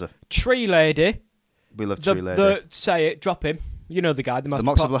 Moisturiser. Tree lady. We love Tree Lady. Say it, drop him. You know the guy. The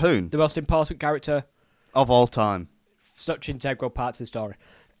Moxie Lahoon. The most important character. Of all time. Such integral parts of the story.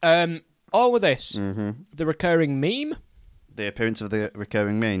 All with this. The recurring meme. The appearance of the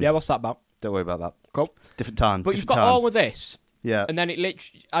recurring meme. Yeah, what's that about? Don't worry about that. Cool. Different time. But you've got all with this. Yeah. And then it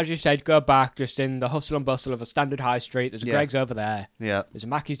literally, as you said, go back just in the hustle and bustle of a standard high street. There's a Greg's over there. Yeah. There's a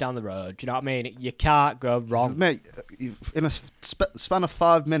Mackey's down the road. Do you know what I mean? You can't go wrong. Mate, in a span of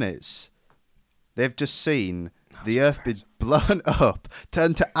 5 minutes, they've just seen the Earth be blown up,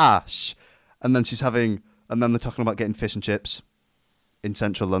 turned to ash, and then and then they're talking about getting fish and chips in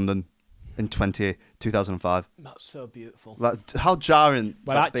central London in 2005. That's so beautiful. Like, how jarring.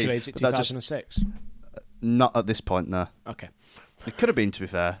 Well, actually, is it 2006? Not at this point, no. Okay. It could have been, to be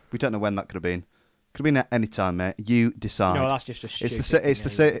fair. We don't know when that could have been. Could have been at any time, mate. You decide. No, that's just a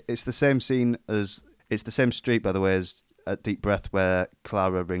stupid It's the same scene as... It's the same street, by the way, as at Deep Breath, where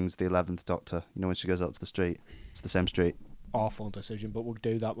Clara rings the 11th Doctor. You know, when she goes out to the street. It's the same street. Awful decision, but we'll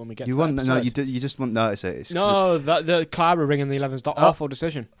do that when we get to that episode. No, you just won't notice it. The Clara ringing the 11th Doctor. Awful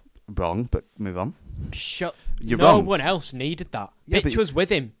decision. Wrong, but move on. You're wrong. No one else needed that. Bitch was with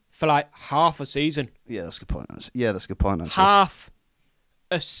him for like half a season. Yeah, that's a good point. Actually. Half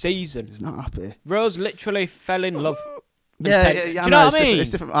a season. He's not happy. Rose literally fell in love. Yeah, do you know what I mean?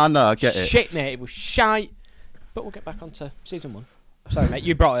 It's different. I know, I get it. Shit, mate, it was shite. But we'll get back onto season 1. Sorry, mate,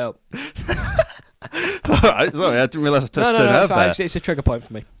 you brought it up. Alright, sorry, I didn't realise I touched it over there. It's a trigger point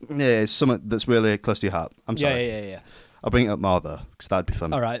for me. Yeah, it's something that's really close to your heart. I'm sorry. Yeah. I'll bring it up more, though, because that'd be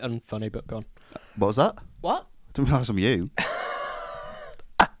fun. Alright, unfunny, but go on. What was that? What? I didn't realise I'm you.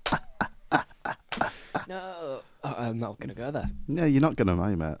 No, I'm not going to go there. Yeah, you're not going to,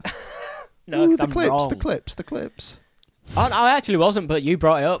 are you, mate? No, Ooh, the I'm clips, wrong. the clips. I actually wasn't, but you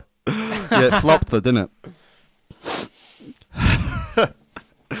brought it up. Yeah, it flopped though, didn't it?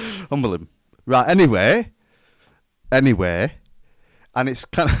 Unbelievable. Right, anyway, and it's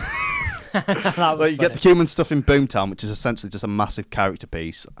kind of... like you get the human stuff in Boomtown, which is essentially just a massive character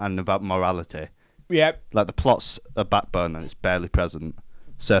piece and about morality. Yep. Like the plot's a backbone and it's barely present.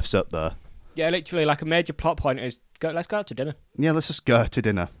 Surfs up there. Yeah, literally, like a major plot point is, let's go out to dinner. Yeah, let's just go to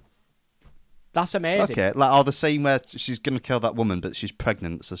dinner. That's amazing. Okay, like the scene where she's going to kill that woman, but she's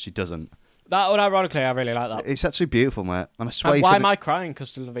pregnant, so she doesn't. That one, ironically, I really like that. It's actually beautiful, mate. And I swear. Why am I crying?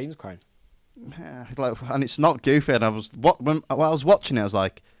 Because Levine's crying. Yeah, and it's not goofy. And when I was watching it, I was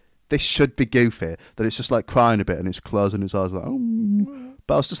like, this should be goofy. That it's just like crying a bit and it's closing its eyes like, oh.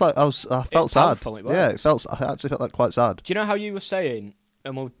 But I was just like, I felt sad. I actually felt like quite sad. Do you know how you were saying?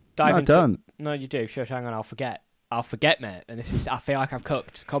 And we'll dive into. I don't. No, you do. Sure, hang on. I'll forget, mate. And this is. I feel like I've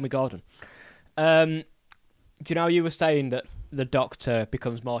cooked. Call me Gordon. Do you know how you were saying that the Doctor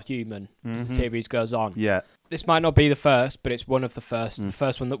becomes more human as the series goes on? Yeah. This might not be the first, but it's one of the first. The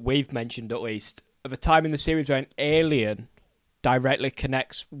first one that we've mentioned, at least, of a time in the series where an alien directly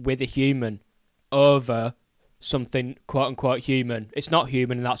connects with a human over something quote unquote human. It's not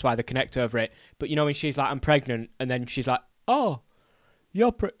human, and that's why they connect over it. But you know when she's like, "I'm pregnant," and then she's like, "Oh,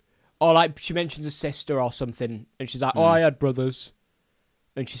 you're or like she mentions a sister or something, and she's like, "Oh, I had brothers,"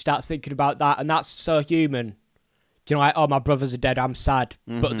 and she starts thinking about that, and that's so human. Do you know, like, "Oh, my brothers are dead, I'm sad,"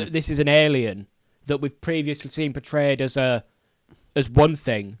 but this is an alien that we've previously seen portrayed as one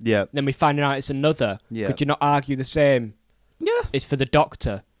thing. Yeah. Then we find out it's another. Yeah. Could you not argue the same? Yeah. It's for the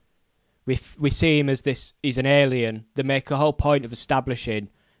Doctor. We see him as this. He's an alien. They make a whole point of establishing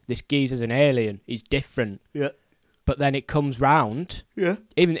this geezer's an alien. He's different. Yeah. But then it comes round. Yeah.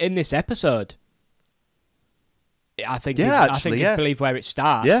 Even in this episode. I think. Yeah. I think you believe where it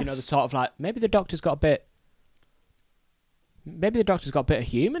starts. Yeah. You know, the sort of like maybe the Doctor's got a bit. Maybe the Doctor's got a bit of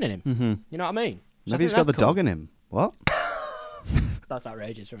human in him. Mm-hmm. You know what I mean? So maybe he's got the dog in him. What? That's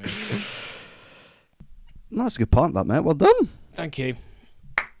outrageous for me. That's a good point, that, mate. Well done. Thank you.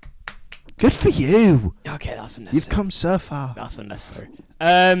 Good for you. Okay, that's unnecessary. You've come so far. That's unnecessary.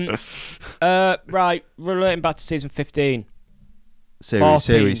 Right, relating back to season 15.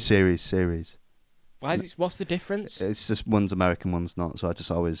 Series. Why is it? What's the difference? It's just one's American, one's not. So I just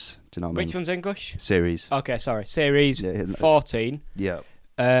always, do you know what I mean? Which one's English? Series. Okay, sorry. Series 14. Yeah.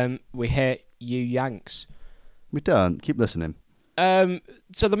 We hate you Yanks. We don't. Keep listening.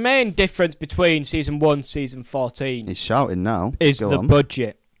 So the main difference between season 1, season 14... He's shouting now. ...is the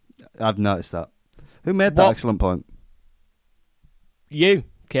budget. I've noticed that. Who made that excellent point? You,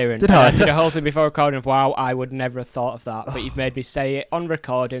 Kieran. Did I? I did a whole thing before recording of, wow, I would never have thought of that. But you've made me say it on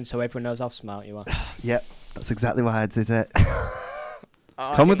recording so everyone knows how smart you are. Yep, that's exactly why I did it.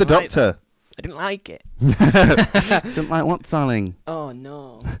 Come with the Doctor. I didn't like it. Didn't like what, darling? Oh,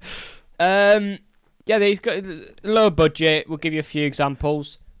 no. Yeah, he's got low budget. We'll give you a few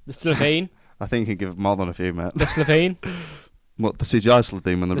examples. The Slovene. I think you can give more than a few, mate. The Slovene. What, the CGI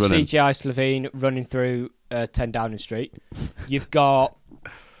Slovene when they're running? The CGI Slovene running through 10 Downing Street. You've got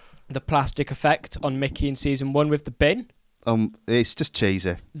the plastic effect on Mickey in season 1 with the bin. It's just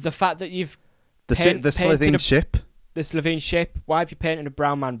cheesy. The fact that you've the Slovene ship. The Slovene ship. Why have you painted a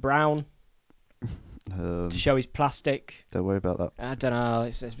brown man brown? To show his plastic. Don't worry about that. I don't know.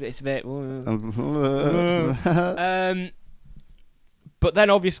 It's a bit. But then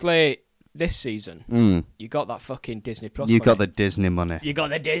obviously this season, you got that fucking Disney Plus. You got the Disney money. You got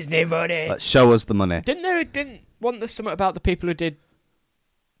the Disney money. Let's show us the money. Wasn't there something about the people who did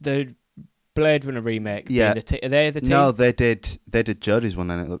the Blade Runner remake? Yeah. Are they the team? No, they did Jodie's one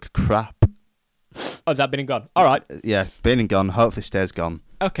and it looked crap. Oh, has that been and gone? All right. Yeah, been and gone. Hopefully stays gone.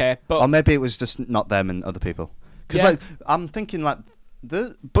 Okay, but... Or maybe it was just not them and other people. Because I'm thinking like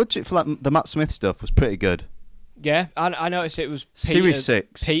the budget for like the Matt Smith stuff was pretty good. Yeah, I noticed it was Peter, Series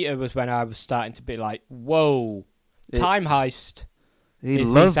 6. Peter was when I was starting to be like, whoa, Time Heist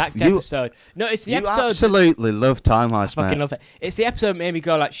is the exact episode. No, it's the episode... You absolutely love Time Heist, I fucking love it. It's the episode that made me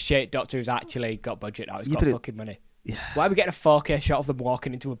go like, shit, Doctor Who's actually got budget now. He's got fucking money. Yeah. Why are we getting a 4K shot of them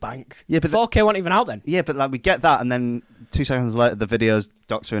walking into a bank? Yeah, but 4K wasn't even out then. Yeah, but like we get that, and then 2 seconds later, the video's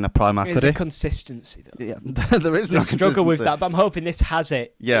Doctor in a Primark hoodie. There's a consistency, though. Yeah, there is no struggle with that, but I'm hoping this has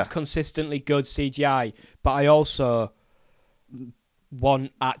it. Yeah. It's consistently good CGI, but I also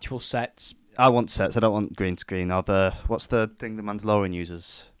want actual sets. I want sets. I don't want green screen. Or what's the thing the Mandalorian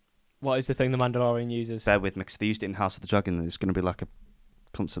uses? What is the thing the Mandalorian uses? Bear with me, because they used it in House of the Dragon. It's going to be like a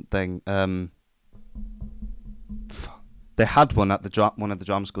constant thing. They had one at one of the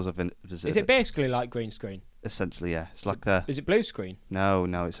drama schools I've visited. Is it basically like green screen? Essentially, yeah. It's like Is it blue screen? No.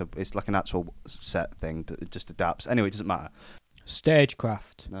 It's like an actual set thing, but it just adapts. Anyway, it doesn't matter.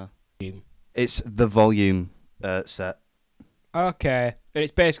 Stagecraft. No. It's the volume set. Okay,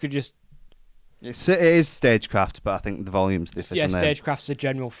 it's basically just. It is stagecraft, but I think the volume's the official name. Stagecraft's a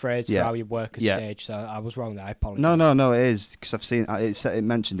general phrase for how you work a stage. So I was wrong there. I apologise. No, it is because I've seen it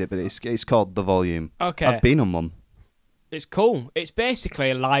mentioned it, but it's called the volume. Okay, I've been on one. It's cool. It's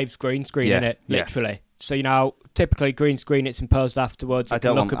basically a live green screen, isn't it? Literally. Yeah. So typically green screen, it's imposed afterwards. I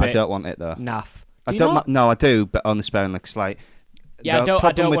don't want it though. Naff. I do, but on the sparing, like Yeah, the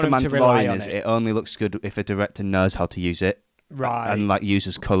I don't want with him the to rely on Mandalorian is it only looks good if a director knows how to use it. Right. And like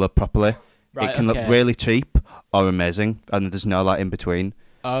uses colour properly. Right, it can look really cheap or amazing, and there's no like in between.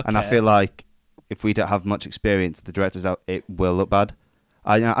 Okay. And I feel like if we don't have much experience, the director's out, it will look bad.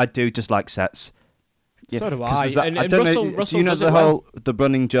 I do just like sets. Yeah, so do I. I don't know. Do you know the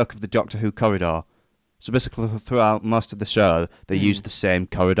running joke of the Doctor Who corridor? So basically, throughout most of the show, they use the same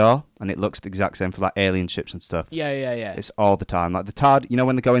corridor, and it looks the exact same for like alien ships and stuff. Yeah. It's all the time. Like the TARD, you know,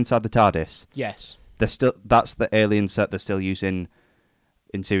 when they go inside the TARDIS. Yes. That's the alien set they're still using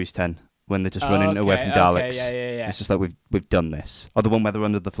in Series 10 when they're just running away from Daleks. Yeah. It's just like we've done this. Or the one where they're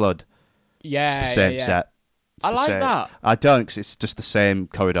under the flood. Yeah, it's the same set. I like that. I don't, because it's just the same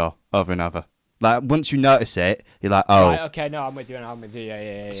corridor over and over. Like, once you notice it, you're like, oh. Right, okay, no, I'm with you,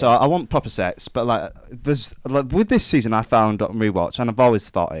 yeah. So I want proper sets, but like, there's with this season, I found on rewatch, and I've always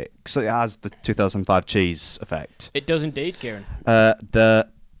thought it, because it has the 2005 cheese effect. It does indeed, Kieran.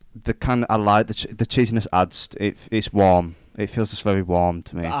 The kind I like the cheesiness adds. It's warm. It feels just very warm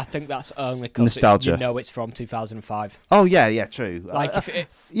to me. But I think that's only because nostalgia. You know it's from 2005. Oh yeah, true. Like if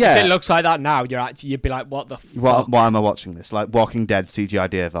it looks like that now, you'd be like, what the fuck? Why am I watching this? Like Walking Dead CGI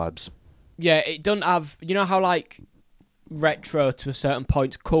deer vibes. Yeah, it doesn't have. You know how like retro to a certain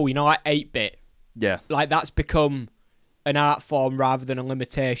point's cool. You know, like 8-bit. Yeah. Like that's become an art form rather than a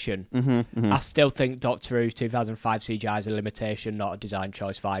limitation. Mm-hmm. I still think Doctor Who 2005 CGI is a limitation, not a design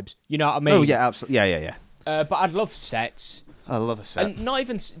choice vibes. You know what I mean? Oh yeah, absolutely. Yeah. But I'd love sets. I love a set. And not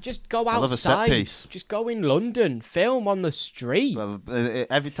even just go outside. I love a set piece. Just go in London, film on the street. Well,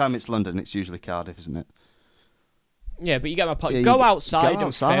 every time it's London, it's usually Cardiff, isn't it? Yeah, but you get my point. Yeah, go outside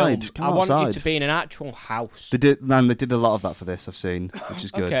and film. I want you to be in an actual house. They did a lot of that for this, I've seen, which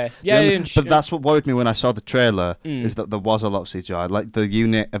is good. Okay. Yeah, but that's what worried me when I saw the trailer, is that there was a lot of CGI. Like the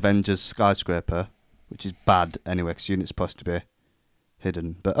Unit Avengers skyscraper, which is bad anyway, because Unit's supposed to be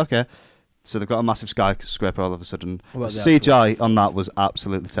hidden. But okay. So they've got a massive skyscraper all of a sudden. Well, the CGI on that was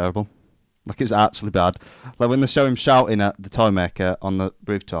absolutely terrible. Like, it was actually bad. Like, when they show him shouting at the toy maker on the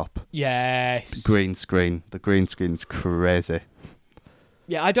rooftop. Yes. Green screen. The green screen's crazy.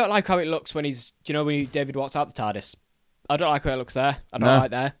 Yeah, I don't like how it looks when he's... Do you know when David walks out the TARDIS? I don't like how it looks there. I don't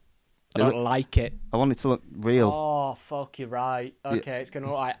like there. I don't like it. I want it to look real. Oh, fuck, you're right. Okay, it's going to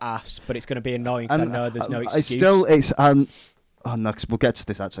look like ass, but it's going to be annoying because I know there's no excuse. Oh, no, because we'll get to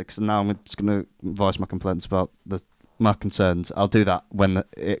this, actually, because now I'm just going to voice my complaints about my concerns. I'll do that when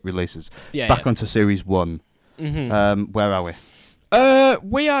it releases. Back onto Series 1. Mm-hmm. Where are we?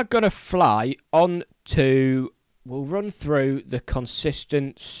 We are going to fly on to... We'll run through the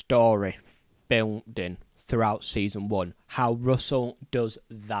consistent story building throughout Season 1. How Russell does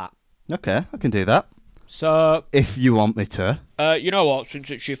that. Okay, I can do that. So... If you want me to. You know what?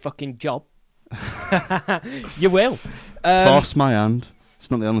 Since it's your fucking job. You will. Force my hand.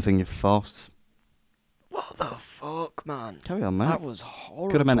 It's not the only thing you've forced. What the fuck, man? Carry on, mate. That was horrible.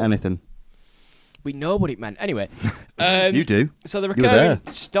 Could have meant anything. We know what it meant. Anyway. You do. So the recurring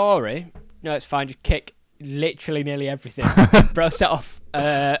story... No, it's fine. Just kick literally nearly everything. Bro, set off.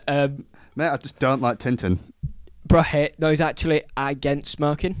 Mate, I just don't like Tintin. Bro, no, he's actually against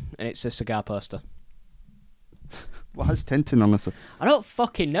smoking, and it's a cigar poster. Why is Tintin on this? I don't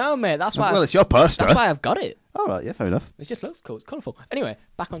fucking know, mate. That's why. Well, it's your poster. That's why I've got it. All right, yeah, fair enough. It just looks cool. It's colourful. Anyway,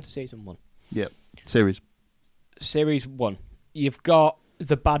 back onto Season 1. Yep. Series 1. You've got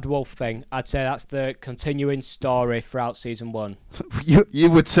the Bad Wolf thing. I'd say that's the continuing story throughout Season 1. You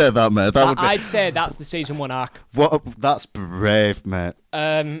would say that, mate. I'd say that's the Season 1 arc. That's brave, mate.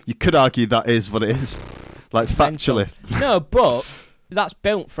 You could argue that is what it is. Like, factually. No, but that's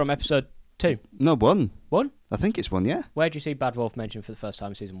built from Episode 2. No, 1. 1? I think it's 1, yeah. Where do you see Bad Wolf mentioned for the first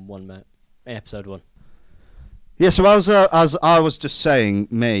time in Season 1, mate? In Episode 1. Yeah, so as I was just saying,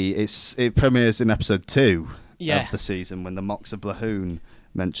 it premieres in Episode 2 of the season when the Moxa Blahoon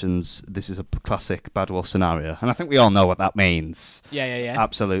mentions this is a classic Bad Wolf scenario. And I think we all know what that means. Yeah.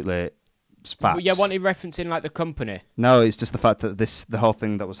 Absolutely. It's facts. Well, yeah, wasn't he referencing, like, the company? No, it's just the fact that the whole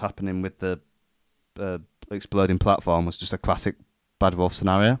thing that was happening with the exploding platform was just a classic Bad Wolf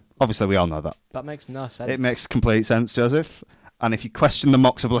scenario. Obviously, we all know that. That makes no sense. It makes complete sense, Joseph. And if you question the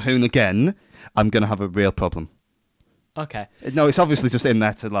Moxa Blahoon again, I'm going to have a real problem. Okay. No, it's obviously just in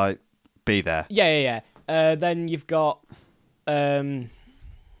there to, like, be there. Yeah. Then you've got Lady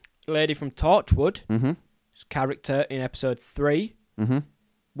from Torchwood, character in Episode 3,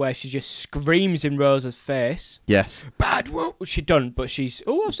 where she just screams in Rosa's face. Yes. Bad wolf! She done, but she's...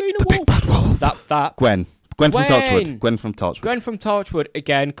 Oh, I've seen a wolf. Big bad wolf. That. Gwen from Torchwood. Gwen from Torchwood.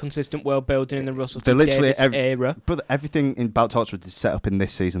 Again, consistent world building in the Russell T Davies era. Brother, everything about Torchwood is set up in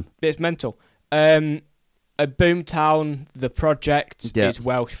this season. It's mental. Boomtown, the project is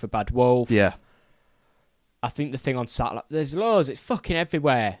Welsh for bad wolf. Yeah. I think the thing on satellite, there's loads. It's fucking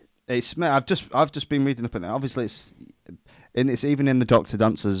everywhere. I've just been reading up on it. Obviously, it's even in the Doctor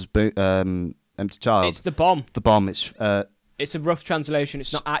Dancer's Empty Child. It's the bomb. The bomb. It's a rough translation.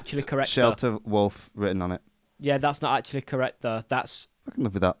 It's not actually correct. Shelter Wolf written on it. Yeah, that's not actually correct though. I can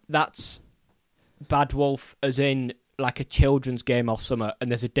live with that. That's bad wolf as in like a children's game or something, and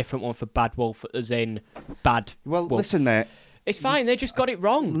there's a different one for bad wolf as in bad. Well, wolf. listen, mate. It's fine. They just got it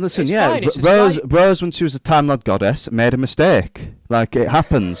wrong. Listen, it's fine. Rose, when she was a Time Lord goddess, made a mistake. Like, it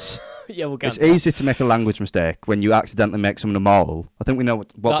happens. Yeah, we'll get. It's easy to make a language mistake when you accidentally make someone immortal. I think we know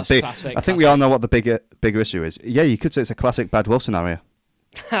what that's the big. Classic, I think we all know what the bigger issue is. Yeah, you could say it's a classic bad wolf scenario.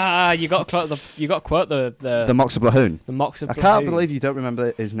 You got to quote the Mox of Lahoon. The Mox of Lahoon. I can't believe you don't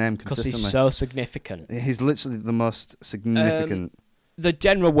remember his name consistently. Because he's so significant. He's literally the most significant. The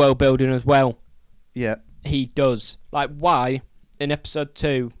general world building as well. Yeah. He does. Like, why in episode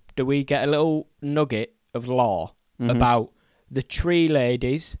 2 do we get a little nugget of lore about the tree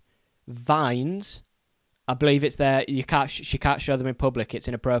ladies, vines? I believe it's there. She can't show them in public. It's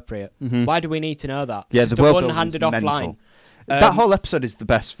inappropriate. Why do we need to know that? Yeah, it's the just world a one-handed offline. That whole episode is the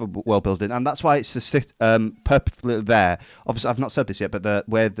best for world building, and that's why it's purposefully there. Obviously, I've not said this yet, but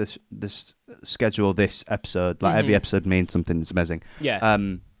where this schedule this episode, like every episode means something that's amazing. Yeah.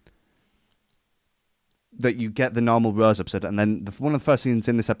 That you get the normal Rose episode, and then one of the first scenes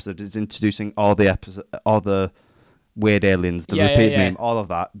in this episode is introducing all the weird aliens, the repeat meme, all of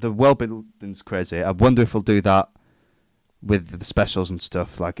that. The world building's crazy. I wonder if we'll do that with the specials and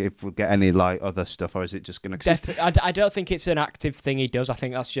stuff, like if we'll get any like other stuff, or is it just going to exist? I don't think it's an active thing he does. I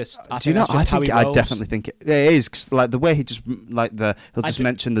think that's just. I definitely think it is, 'cause, like the way he just he'll just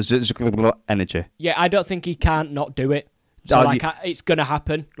mention the energy. Yeah, I don't think he can't not do it. So it's gonna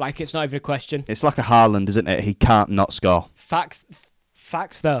happen. Like it's not even a question. It's like a Haaland, isn't it? He can't not score. Facts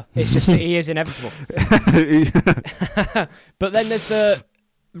though. It's just he is inevitable. But then there's the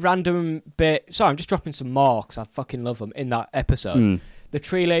random bit. Sorry, I'm just dropping some more because I fucking love them in that episode. The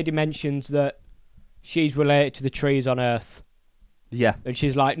tree lady mentions that she's related to the trees on Earth. Yeah, and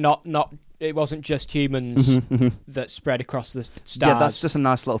she's like, not. It wasn't just humans that spread across the stars. Yeah, that's just a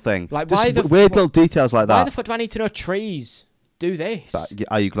nice little thing. Like, just weird little details like that. Why the fuck do I need to know trees do this?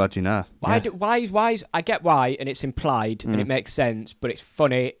 Are you glad you know? Why? I get why, and it's implied, and it makes sense, but it's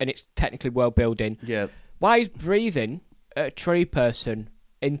funny, and it's technically world building. Yeah. Why is breathing a tree person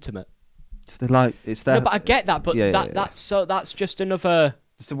intimate? It's there. No, but I get that. But that's just another.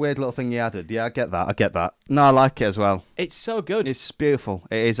 It's a weird little thing you added. Yeah, I get that. No, I like it as well. It's so good. It's beautiful.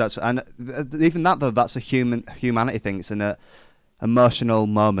 It is actually, and even that though, that's a humanity thing. It's an emotional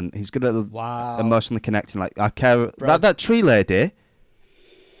moment. He's good at emotionally connecting. Like I care. That tree lady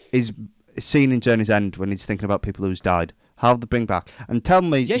is seen in Journey's End when he's thinking about people who's died. How they bring back and tell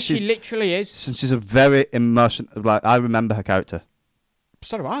me. Yeah, she literally is. Since she's a very emotional. Like I remember her character.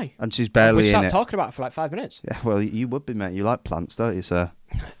 So do I. And she's barely in it. We sat talking about it for like 5 minutes. Yeah, well, you would be, mate. You like plants, don't you, sir?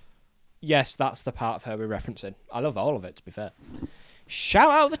 Yes, that's the part of her we're referencing. I love all of it, to be fair. Shout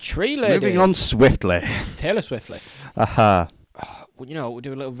out the tree lady. Moving on swiftly. Taylor Swiftly. Aha. We'll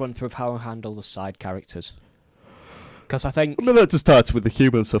do a little run through of how I handle the side characters. Because I think... I'm going to start with the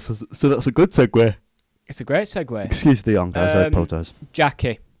human stuff, so that's a good segue. It's a great segue. Excuse the young guys, I apologise.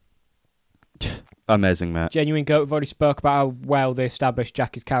 Jackie. Amazing, mate. Genuine goat. We've already spoke about how well they established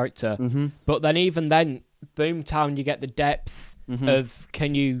Jackie's character. But then even then, Boomtown, you get the depth of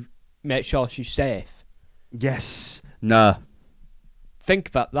can you make sure she's safe? Yes. No. Think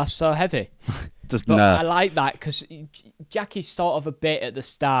about that's so heavy. I like that because Jackie's sort of a bit at the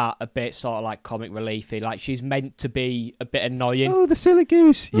start, a bit sort of like comic reliefy. Like she's meant to be a bit annoying. Oh, the silly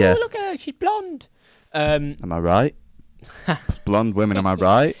goose. Yeah. Oh, look at her. She's blonde. Am I right? Blonde women, am I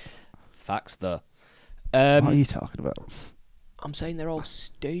right? Facts, though. What are you talking about? I'm saying they're all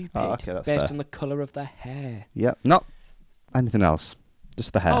stupid that's based fair. on the colour of their hair. Yeah, not anything else.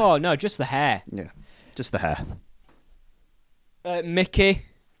 Just the hair. Oh, no, just the hair. Yeah, just the hair. Mickey.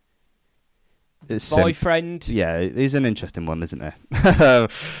 Boyfriend. Yeah, he's an interesting one, isn't he?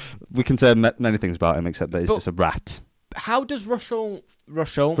 We can say many things about him, except that he's just a rat. How does Russell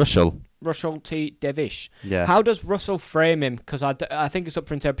T. Devish. Yeah. How does Russell frame him? Because I think it's up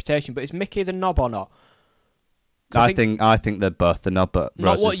for interpretation. But is Mickey the knob or not? I think they're both the knob, but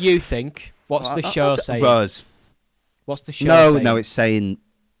not what you think. What's the show saying? Rose. What's the show saying? No, it's saying.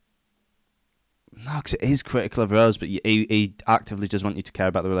 No, because it is critical of Rose, but he actively just want you to care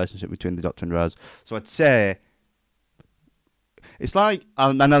about the relationship between the Doctor and Rose. So I'd say. It's like,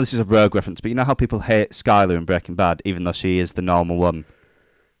 I know this is a rogue reference, but you know how people hate Skylar in Breaking Bad, even though she is the normal one?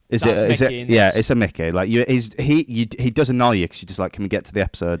 Is it? Yeah, it's a Mickey. Like he does annoy you because you're just like, can we get to the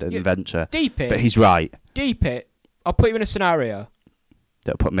episode and adventure? Deep it. But he's right. Deep it. I'll put you in a scenario.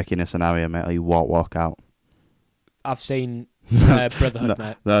 Don't put Mickey in a scenario, mate, or you walk out. I've seen Brotherhood,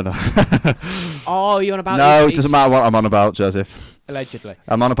 mate. No. Oh, you're on about... No, it doesn't matter what I'm on about, Joseph. Allegedly.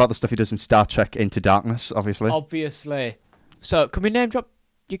 I'm on about the stuff he does in Star Trek Into Darkness, obviously. Obviously. So, can we name drop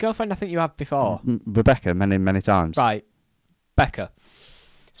your girlfriend? I think you have before. Rebecca, many times. Right. Becca.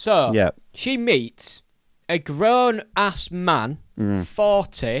 So, she meets a grown-ass man,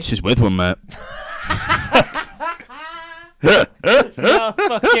 40. She's with one, mate. No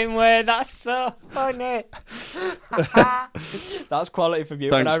fucking way, that's so funny. That's quality from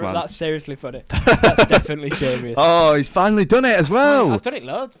you. Thanks, man. That's seriously funny. That's definitely serious. Oh, he's finally done it as well. I've done it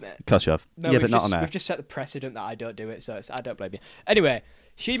loads, mate. Of course you have. No, but not on air. We've just set the precedent that I don't do it, so I don't blame you. Anyway,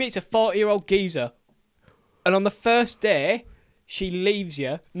 she meets a 40-year-old geezer, and on the first day, she leaves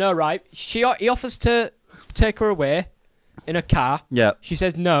you. No, right. He offers to take her away in a car. Yeah. She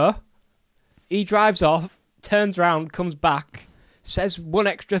says no. He drives off. Turns around, comes back, says one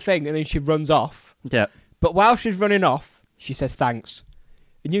extra thing, and then she runs off. Yeah. But while she's running off, she says thanks.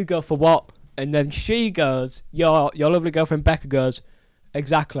 And you go, for what? And then she goes, your lovely girlfriend Becca goes,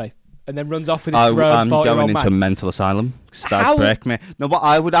 exactly. And then runs off with this grown 40-year-old man. I'm going into a mental asylum. Start break me. No, but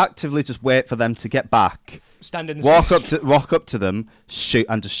I would actively just wait for them to get back. Stand in the walk up to them, shoot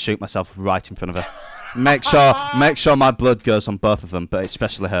myself right in front of her. Make sure my blood goes on both of them, but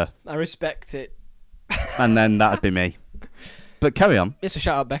especially her. I respect it. And then that'd be me. But carry on. It's a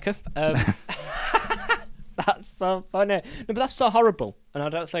shout out, Becca. That's so funny. No, but that's so horrible, and I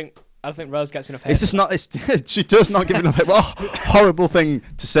don't think Rose gets enough hate. It's just not. She does not give enough hate. What a horrible thing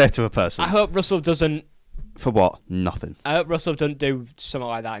to say to a person. I hope Russell doesn't. For what? Nothing. I hope Russell doesn't do something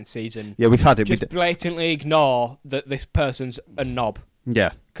like that in season. Yeah, we've had it. Just blatantly ignore that this person's a knob.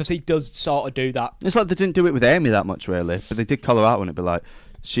 Yeah. Because he does sort of do that. It's like they didn't do it with Amy that much, really, but they did call her out on it. But like,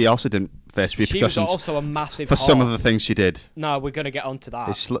 she also didn't face repercussions. She was also a massive for whore. some of the things she did. No, we're gonna get onto that.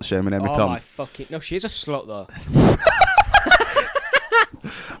 It's slut shaming Amy Oh Tom. my fucking no, she is a slut though.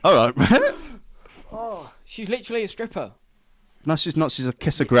 All right. Oh, she's literally a stripper. No, she's not. She's a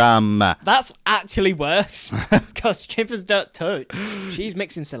kissogram. That's actually worse. Because strippers don't touch. She's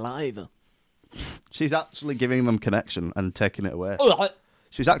mixing saliva. She's actually giving them connection and taking it away. Oh,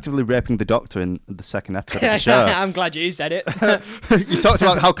 She's actively raping the doctor in the second episode of the show. I'm glad you said it. You talked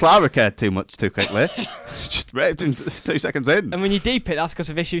about how Clara cared too much too quickly. She just raped him 2 seconds in. And when you deep it, that's because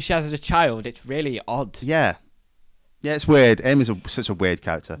of issues she has as a child. It's really odd. Yeah. Yeah, it's weird. Amy's such a weird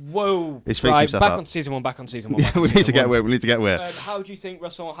character. Whoa. He's freaked himself out. On season one, back on season one. Yeah, we need to get away. We need to get away. How do you think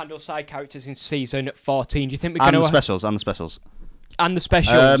Russell will handle side characters in season 14? Do you think we're going to... And the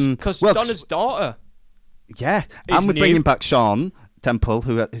specials. Because Donna's daughter. Yeah. And we're bringing back Sean Temple,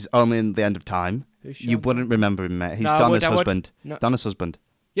 who is only in The End of Time. You wouldn't remember him, mate. He's Donna's husband. No. Donna's husband.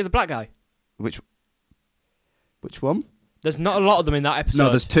 Yeah, the black guy. Which one? There's not a lot of them in that episode. No,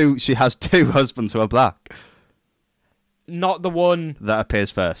 there's 2. She has 2 husbands who are black. Not the one that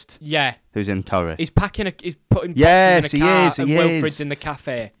appears first. Yeah. Who's in Tory. He's putting boxes in a car and Wilfred's in the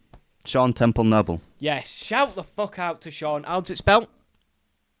cafe. Sean Temple Noble. Yes. Shout the fuck out to Sean. How's it spelled?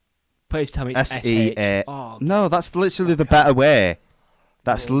 Please tell me it's S-E-A. Oh, no, that's literally the better way.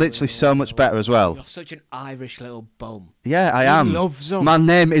 That's literally so much better as well. You're such an Irish little bum. Yeah, I am. Love them. My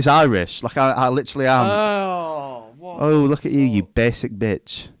name is Irish. Like, I literally am. Oh, what? Oh, look at you basic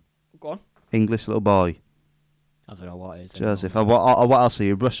bitch. Go on. English little boy. I don't know what it is. Joseph. What else are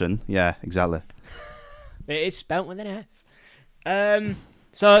you? Russian? Yeah, exactly. It is spelt with an F.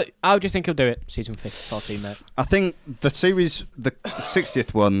 So, how do you think he'll do it? Season 14, mate. I think the series, the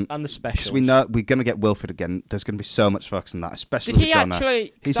 60th one... And the specials. We know we're going to get Wilfred again. There's going to be so much focus on that, especially Did he with Donna.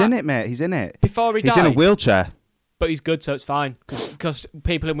 actually... He's in it, mate. He's in it. Before he died? He's in a wheelchair. But he's good, so it's fine. Because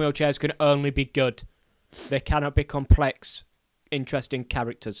people in wheelchairs can only be good. They cannot be complex, interesting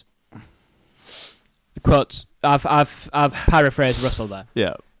characters. The quotes. I've paraphrased Russell there.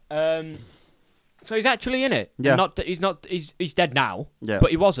 Yeah. So he's actually in it. Yeah. He's dead now. Yeah. But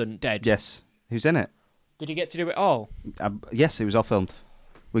he wasn't dead. Yes. Who's in it? Did he get to do it all? Yes, it was all filmed.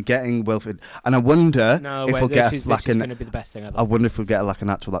 We're getting Wilfred, and I wonder if we'll get this is going to be the best thing ever. I wonder if we'll get like an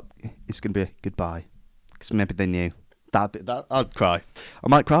actual it's going to be a goodbye, because maybe they knew that I'd cry. I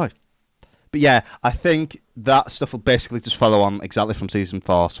might cry. But yeah, I think that stuff will basically just follow on exactly from season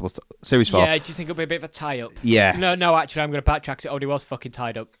 4. So series 4. Yeah. Do you think it'll be a bit of a tie up? Yeah. No. Actually, I'm going to backtrack. It already was fucking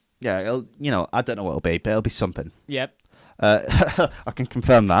tied up. Yeah. I don't know what it'll be, but it'll be something. Yep. I can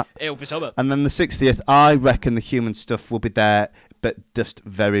confirm that. It'll be something. And then the 60th, I reckon the human stuff will be there, but just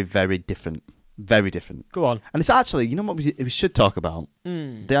very, very different. Very different. Go on. And it's actually, you know what we should talk about?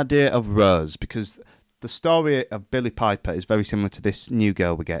 The idea of Rose, because the story of Billie Piper is very similar to this new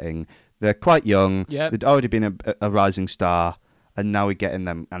girl we're getting. They're quite young. Yep. They'd already been a rising star, and now we're getting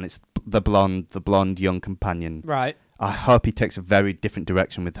them, and it's the blonde young companion. Right. I hope he takes a very different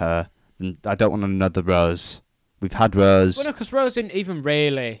direction with her. And I don't want another Rose. We've had Rose. Well, no, because Rose isn't even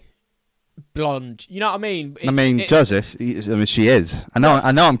really blonde. You know what I mean? Joseph. She is. I know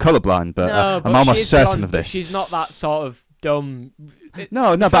I'm colourblind, but I'm almost certain blonde, of this. She's not that sort of dumb.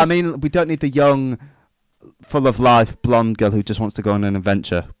 No, but I mean, we don't need the young, full of life blonde girl who just wants to go on an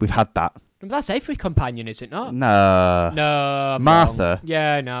adventure. We've had that. That's every companion, is it not? No, Martha. Wrong.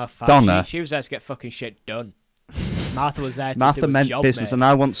 Yeah, no. Fine. Donna. She was there to get fucking shit done. Martha was there to Martha do a meant job, business, mate. and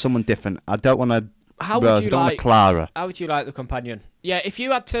I want someone different. I don't want a Rose. I don't want a Clara. How would you like the companion? Yeah, if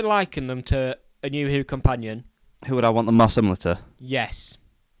you had to liken them to a New Who companion, who would I want them more similar to? Yes,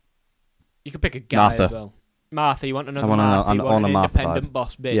 you could pick a guy Martha. as well. Martha, you want another I want Martha? You want an Martha independent vibe.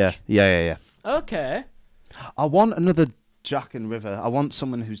 boss bitch? Yeah. Okay. I want another Jack and River. I want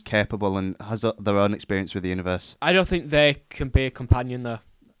someone who's capable and has their own experience with the universe. I don't think they can be a companion though.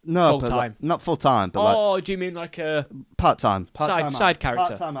 No, full time. Not full time, but do you mean like a part time? Side character.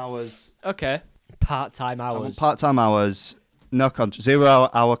 Part time hours. Okay. Part-time I want hours. part-time hours. No contract. 0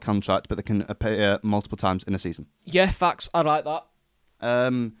 hour contract, but they can appear multiple times in a season. Yeah, facts. I like that. I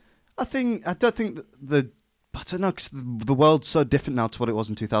don't think I don't know, 'cause the world's so different now to what it was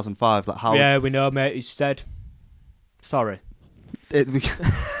in 2005. Like how? Yeah, we know, mate. He's dead. Sorry. The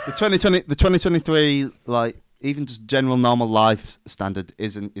 2023, like even just general normal life standard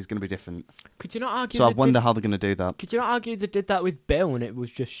is going to be different. Could you not argue? So I wonder how they're going to do that. Could you not argue they did that with Bill and it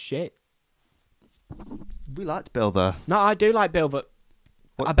was just shit? We liked Bill though. No, I do like Bill, but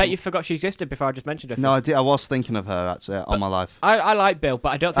I bet you forgot she existed before I just mentioned her. No, I did. I was thinking of her actually on my life. I like Bill, but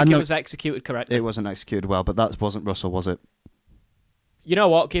I don't think it was executed correctly. It wasn't executed well, but that wasn't Russell, was it? You know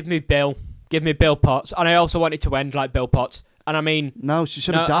what? Give me Bill. Give me Bill Potts. And I also want it to end like Bill Potts. And I mean... No, she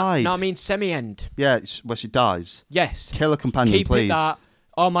should have died. I mean semi-end. Yeah, where she dies. Yes. Kill a companion, Keep please. It that.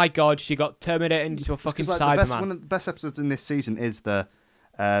 Oh my God, she got terminated into a fucking Cyberman. One of the best episodes in this season is the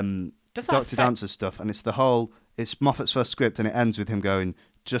Dr. Dancer stuff. And it's it's Moffat's first script, and it ends with him going,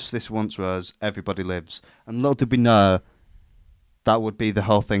 "Just this once, Rose, everybody lives." And little did we know that would be the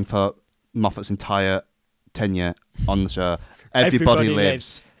whole thing for Moffat's entire tenure on the show. Everybody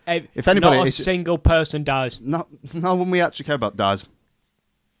lives. If anybody, not a single person dies. No one we actually care about dies.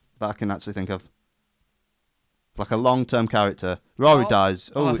 That I can actually think of. Like a long-term character. Rory dies.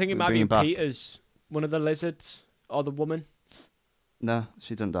 I think it might be Peters, one of the lizards, or the woman. No,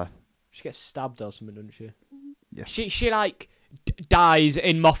 she doesn't die. She gets stabbed or something, doesn't she? Yeah. She like dies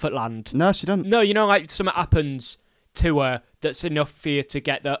in Moffatland. No, she doesn't. No, you know, like something happens to her that's enough for you to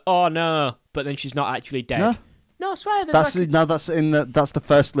get the oh no, but then she's not actually dead. No, I swear. That's the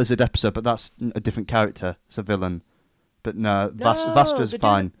first lizard episode, but that's a different character. It's a villain. But no, Vastra's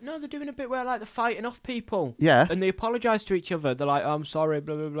fine. They're doing a bit where like they're fighting off people. Yeah. And they apologise to each other. They're like, oh, I'm sorry,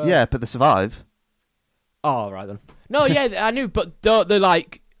 blah blah blah. Yeah, but they survive. Oh, right then. No, yeah, I knew, but don't they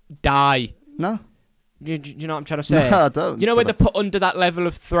like die? No. Do you know what I'm trying to say? No, I don't. You know when they're put under that level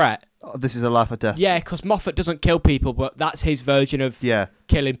of threat? Oh, this is a life or death. Yeah, because Moffat doesn't kill people, but that's his version of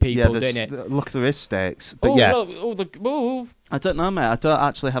killing people, isn't it? Look, there is stakes. But I don't know, mate. I don't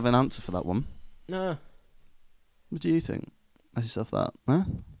actually have an answer for that one. No. What do you think? Ask yourself that. Huh?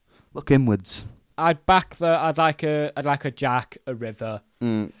 Look inwards. I'd like a Jack, a River.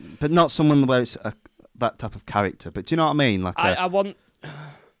 But not someone where it's that type of character. But do you know what I mean? Like I want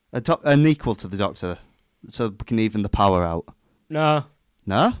an equal to the Doctor, so we can even the power out. No.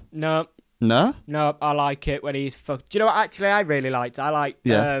 No? No. No? No, I like it when he's fucked. Do you know what actually I really liked?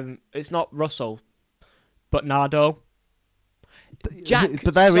 It's not Russell, but Nardo. Jack,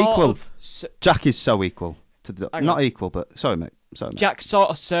 but they're equal. Jack is so equal to the not equal, but sorry, mate. Jack sort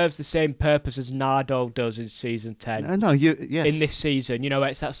of serves the same purpose as Nardo does in season 10. No, yes. In this season, you know,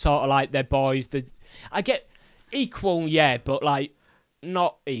 it's that sort of like they're boys. I get equal, yeah, but like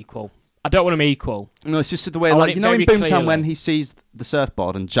not equal. I don't want him equal. No, it's just the way, like, you know, in Boomtown when he sees the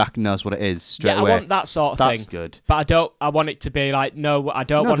surfboard and Jack knows what it is straight away. Yeah, I want that sort of thing. That's good. But I want it to be like, no, I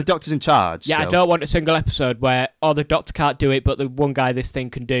don't want... the Doctor's in charge. Yeah, still. I don't want a single episode where, the Doctor can't do it, but the one guy this thing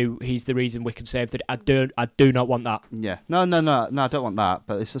can do, he's the reason we can save the... I do not want that. Yeah. No, I don't want that.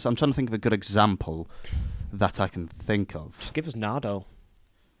 But it's just, I'm trying to think of a good example that I can think of. Just give us Nardo.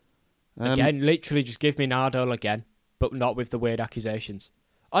 Again, literally just give me Nardo again, but not with the weird accusations.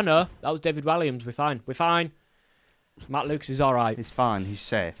 Oh no, that was David Walliams. We're fine. Matt Lucas is all right. He's fine. He's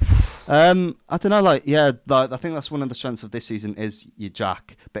safe. I don't know, like I think that's one of the strengths of this season is your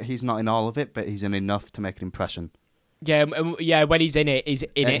Jack, but he's not in all of it, but he's in enough to make an impression. Yeah, when he's in it, he's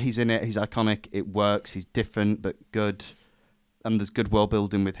in it. He's in it. He's iconic. It works. He's different but good, and there's good world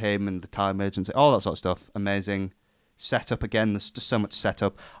building with him and the time agency, all that sort of stuff. Amazing setup again. There's just so much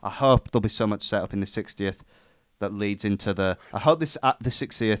setup. I hope there'll be so much setup in the 60th that leads into the. I hope the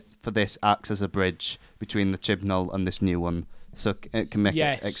 60th for this acts as a bridge between the Chibnall and this new one. So it can make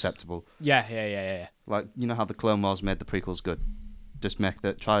it acceptable. Yeah. Like, you know how the Clone Wars made the prequels good? Just make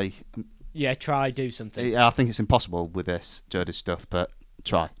that, try... Yeah, do something. Yeah, I think it's impossible with this Jodie's stuff, but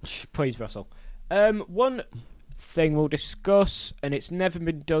try. Please, Russell. One thing we'll discuss, and it's never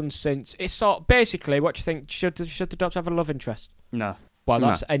been done since... It's basically, what do you think? Should the Doctor have a love interest? No. Well,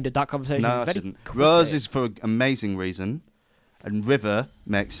 that's ended that conversation. No, I shouldn't. Rose is for an amazing reason, and River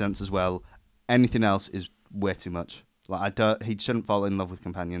makes sense as well. Anything else is way too much. Like, he shouldn't fall in love with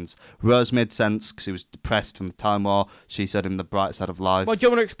companions. Rose made sense because he was depressed from the Time War. She said him the bright side of life. Well, do you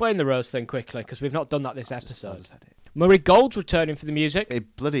want to explain the Rose thing quickly? Because we've not done that this episode. Murray Gold's returning for the music.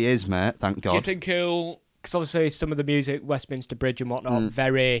 It bloody is, mate. Thank God. Do you think he'll... Because obviously some of the music, Westminster Bridge and whatnot,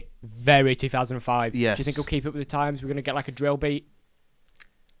 very, very 2005. Yes. Do you think he'll keep up with the times? We're going to get like a drill beat?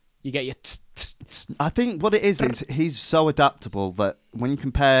 You get your... I think what it is he's so adaptable that when you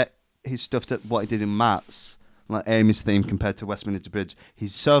compare his stuff to what he did in Matt's, like Amy's theme compared to Westminster Bridge,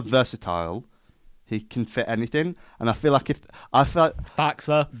 he's so versatile. He can fit anything, and I feel like facts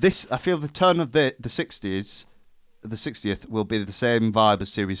though. I feel the turn of the 60s, the 60th will be the same vibe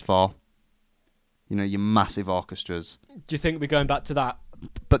as Series 4. You know, your massive orchestras. Do you think we're going back to that?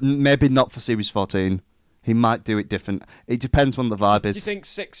 But maybe not for Series 14. He might do it different. It depends on the vibe is. Do you think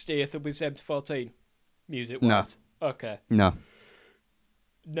 60th will be the same to 14? Music-wise? No. Okay. No.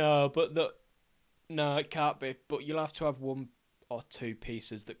 No, but no, it can't be. But you'll have to have one or two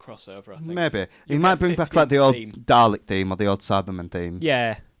pieces that cross over, I think. Maybe. He might bring back like the old Dalek theme or the old Cyberman theme.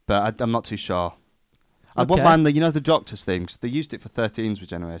 Yeah. But I'm not too sure. Okay. I won't mind the Doctor's theme, because they used it for 13's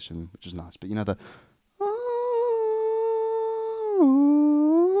Regeneration, which is nice. But you know the...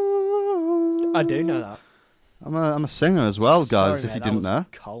 I do know that. I'm a singer as well, guys. Sorry, if you mate, didn't know.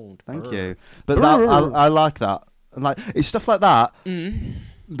 Cold. Thank you. But I like that. Like, it's stuff like that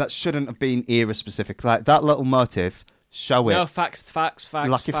that shouldn't have been era specific. Like that little motive. Show it. No, facts. Like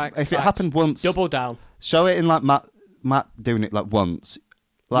if it facts. happened once, double down. Show it in like Matt doing it like once.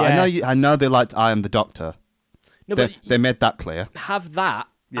 Like I know they liked I Am the Doctor. No, but they made that clear. Have that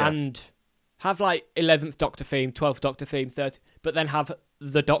and have like 11th Doctor theme, 12th Doctor theme, 30th, but then have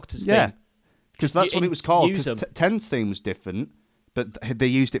the Doctor's theme. Because that's what it was called. Because 10's theme was different, but they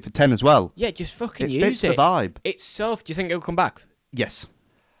used it for 10 as well. Yeah, just fucking use it. It fits the vibe. It's so... Do you think it'll come back? Yes.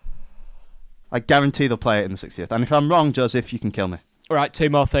 I guarantee they'll play it in the 60th. And if I'm wrong, Joseph, you can kill me. All right,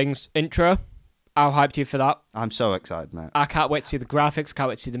 two more things. Intro. How hyped are you for that? I'm so excited, mate. I can't wait to see the graphics. Can't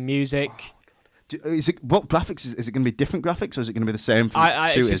wait to see the music. What graphics? Is it going to be different graphics, or is it going to be the same for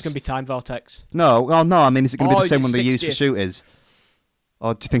shooters? It's just going to be Time Vortex. No, I mean, is it going to be the same one they use for shooters?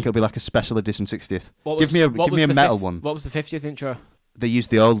 Or do you think it'll be like a special edition 60th? Give me a metal one. What was the 50th intro? They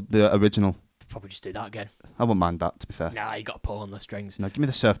used the original. Probably just do that again. I wouldn't mind that, to be fair. Nah, you got to pull on the strings. No, give me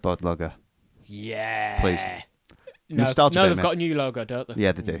the surfboard logo. Yeah. Please. No, they've got a new logo, don't they?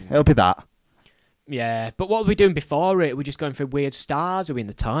 Yeah, they do. It'll be that. Yeah, but what are we doing before it? Are we just going through weird stars? Are we in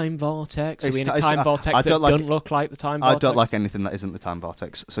the Time Vortex? Are we in a Time Vortex that doesn't look like the Time Vortex? I don't like anything that isn't the Time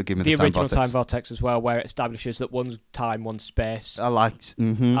Vortex, so give me the Time Vortex. The original Time Vortex as well, where it establishes that one's time, one's space. I like...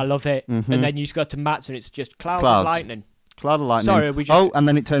 I love it. And then you just go to Matt's and it's just clouds of lightning. Cloud of lightning. Sorry, we just... and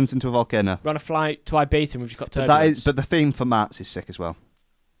then it turns into a volcano. We're on a flight to Ibiza and we've just got turbulence. But the theme for Matt's is sick as well.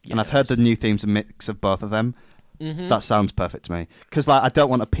 Yeah, and I've heard the new theme's a mix of both of them. That sounds perfect to me. Because I don't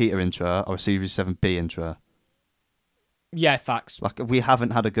want a Peter intro or a Series 7B intro. Yeah, facts. Like, we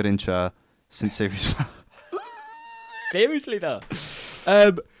haven't had a good intro since Series 5. Seriously, though.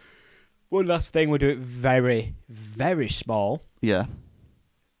 One last thing, we'll do it very, very small. Yeah.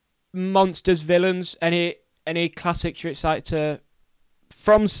 Monsters, villains, any classics you're excited to...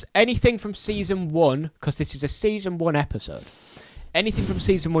 From anything from Season 1, because this is a Season 1 episode. Anything from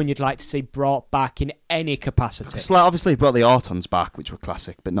Season 1 you'd like to see brought back in any capacity? Because, obviously, he brought the Autons back, which were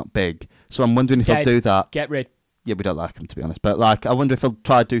classic, but not big. So I'm wondering if he'll do that. Get rid. Yeah, we don't like him, to be honest. But, I wonder if he'll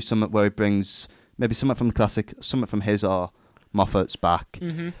try to do something where he brings maybe something from the classic, something from his or Moffat's back.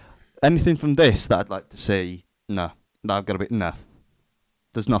 Anything from this that I'd like to see, no. I've got to be, no.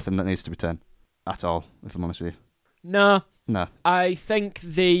 There's nothing that needs to return at all, if I'm honest with you. No. No. I think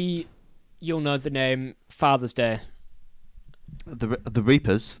you'll know the name, Father's Day. The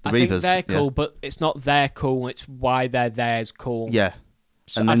Reapers, I think they're cool, but it's not their cool, it's why they're theirs cool. Yeah.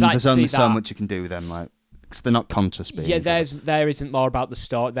 And then there's only so much you can do with them, like, because they're not conscious beings. Yeah, there isn't more about the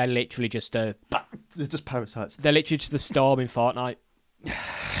storm. They're literally just they're just parasites. They're literally just the storm in Fortnite. Do you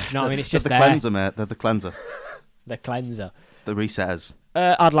know what I mean? It's just the cleanser, mate. They're the cleanser. The cleanser. The resetters.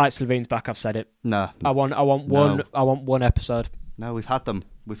 I'd like Slovene's back. I've said it. No. I want one episode. No, we've had them.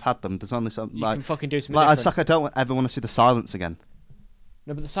 There's only something. You can fucking do something like, different. It's like I don't ever want to see the silence again.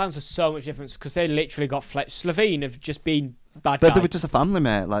 No, but the silence is so much different because they literally got Slovene have just been bad guys. But they were just a family,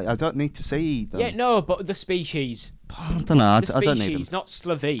 mate. Like, I don't need to see them. Yeah, no, but the species. I don't know. I don't need them. Not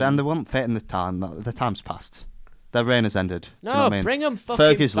Slovene. Then they won't fit in the time. The time's passed. Their reign has ended. No, do you know what I mean? Bring them fucking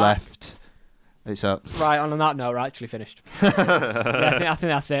Fergie's back. Left. It's up. Right, on that note, we're actually finished. I think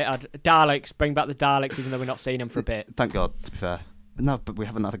that's it. Daleks, bring back the Daleks, even though we're not seeing them for a bit. Thank God, to be fair. No, but we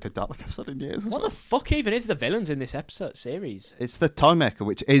haven't had a good Dalek episode in years. What the fuck even is the villains in this episode series? It's the Toymaker,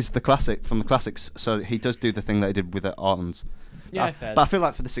 which is the classic from the classics. So he does do the thing that he did with the Ortons. Yeah, fair. But I feel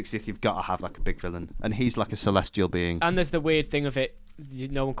like for the 60th, you've got to have like a big villain, and he's like a celestial being. And there's the weird thing of it: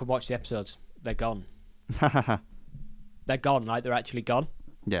 no one can watch the episodes. They're gone. They're gone. Like they're actually gone.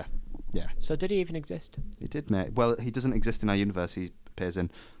 Yeah. Yeah. So did he even exist? He did, mate. Well, he doesn't exist in our universe. He appears in.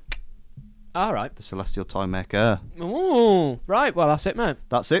 All right. The Celestial Toymaker. Oh, right. Well, that's it, mate.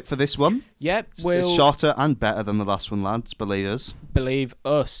 That's it for this one. Yep. It's shorter and better than the last one, lads. Believe us. Believe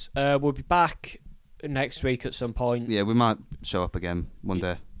us. We'll be back next week at some point. Yeah, we might show up again one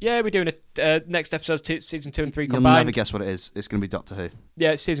day. Yeah, we're doing a next episode, season 2 and 3 combined. You'll never guess what it is. It's going to be Doctor Who.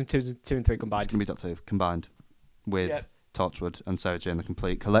 Yeah, it's season 2 and 3 combined. It's going to be Doctor Who combined with Torchwood and Sarah Jane, the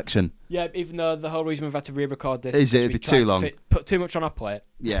complete collection. Yeah, even though the whole reason we've had to re-record this is it'd be too long. Put too much on our plate.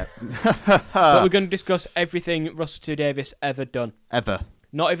 Yeah. But we're going to discuss everything Russell T Davies ever done. Ever.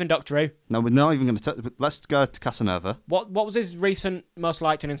 Not even Doctor Who. No, we're not even going to. Let's go to Casanova. What was his recent most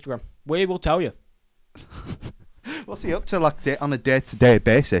liked on Instagram? We will tell you. What's he up to, like, on a day-to-day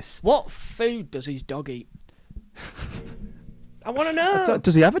basis? What food does his dog eat? I want to know.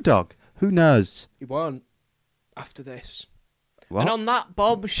 Does he have a dog? Who knows? He won't. After this. What? And on that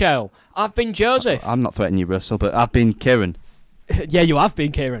bombshell, I've been Joseph. I'm not threatening you, Russell, but I've been Kieran. Yeah, you have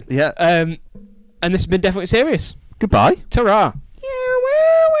been Kieran. Yeah. And this has been Definitely Serious. Goodbye. Ta-ra.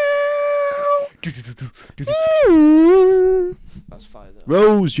 That's fire though.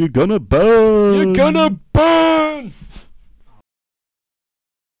 Rose, you're gonna burn. You're gonna burn.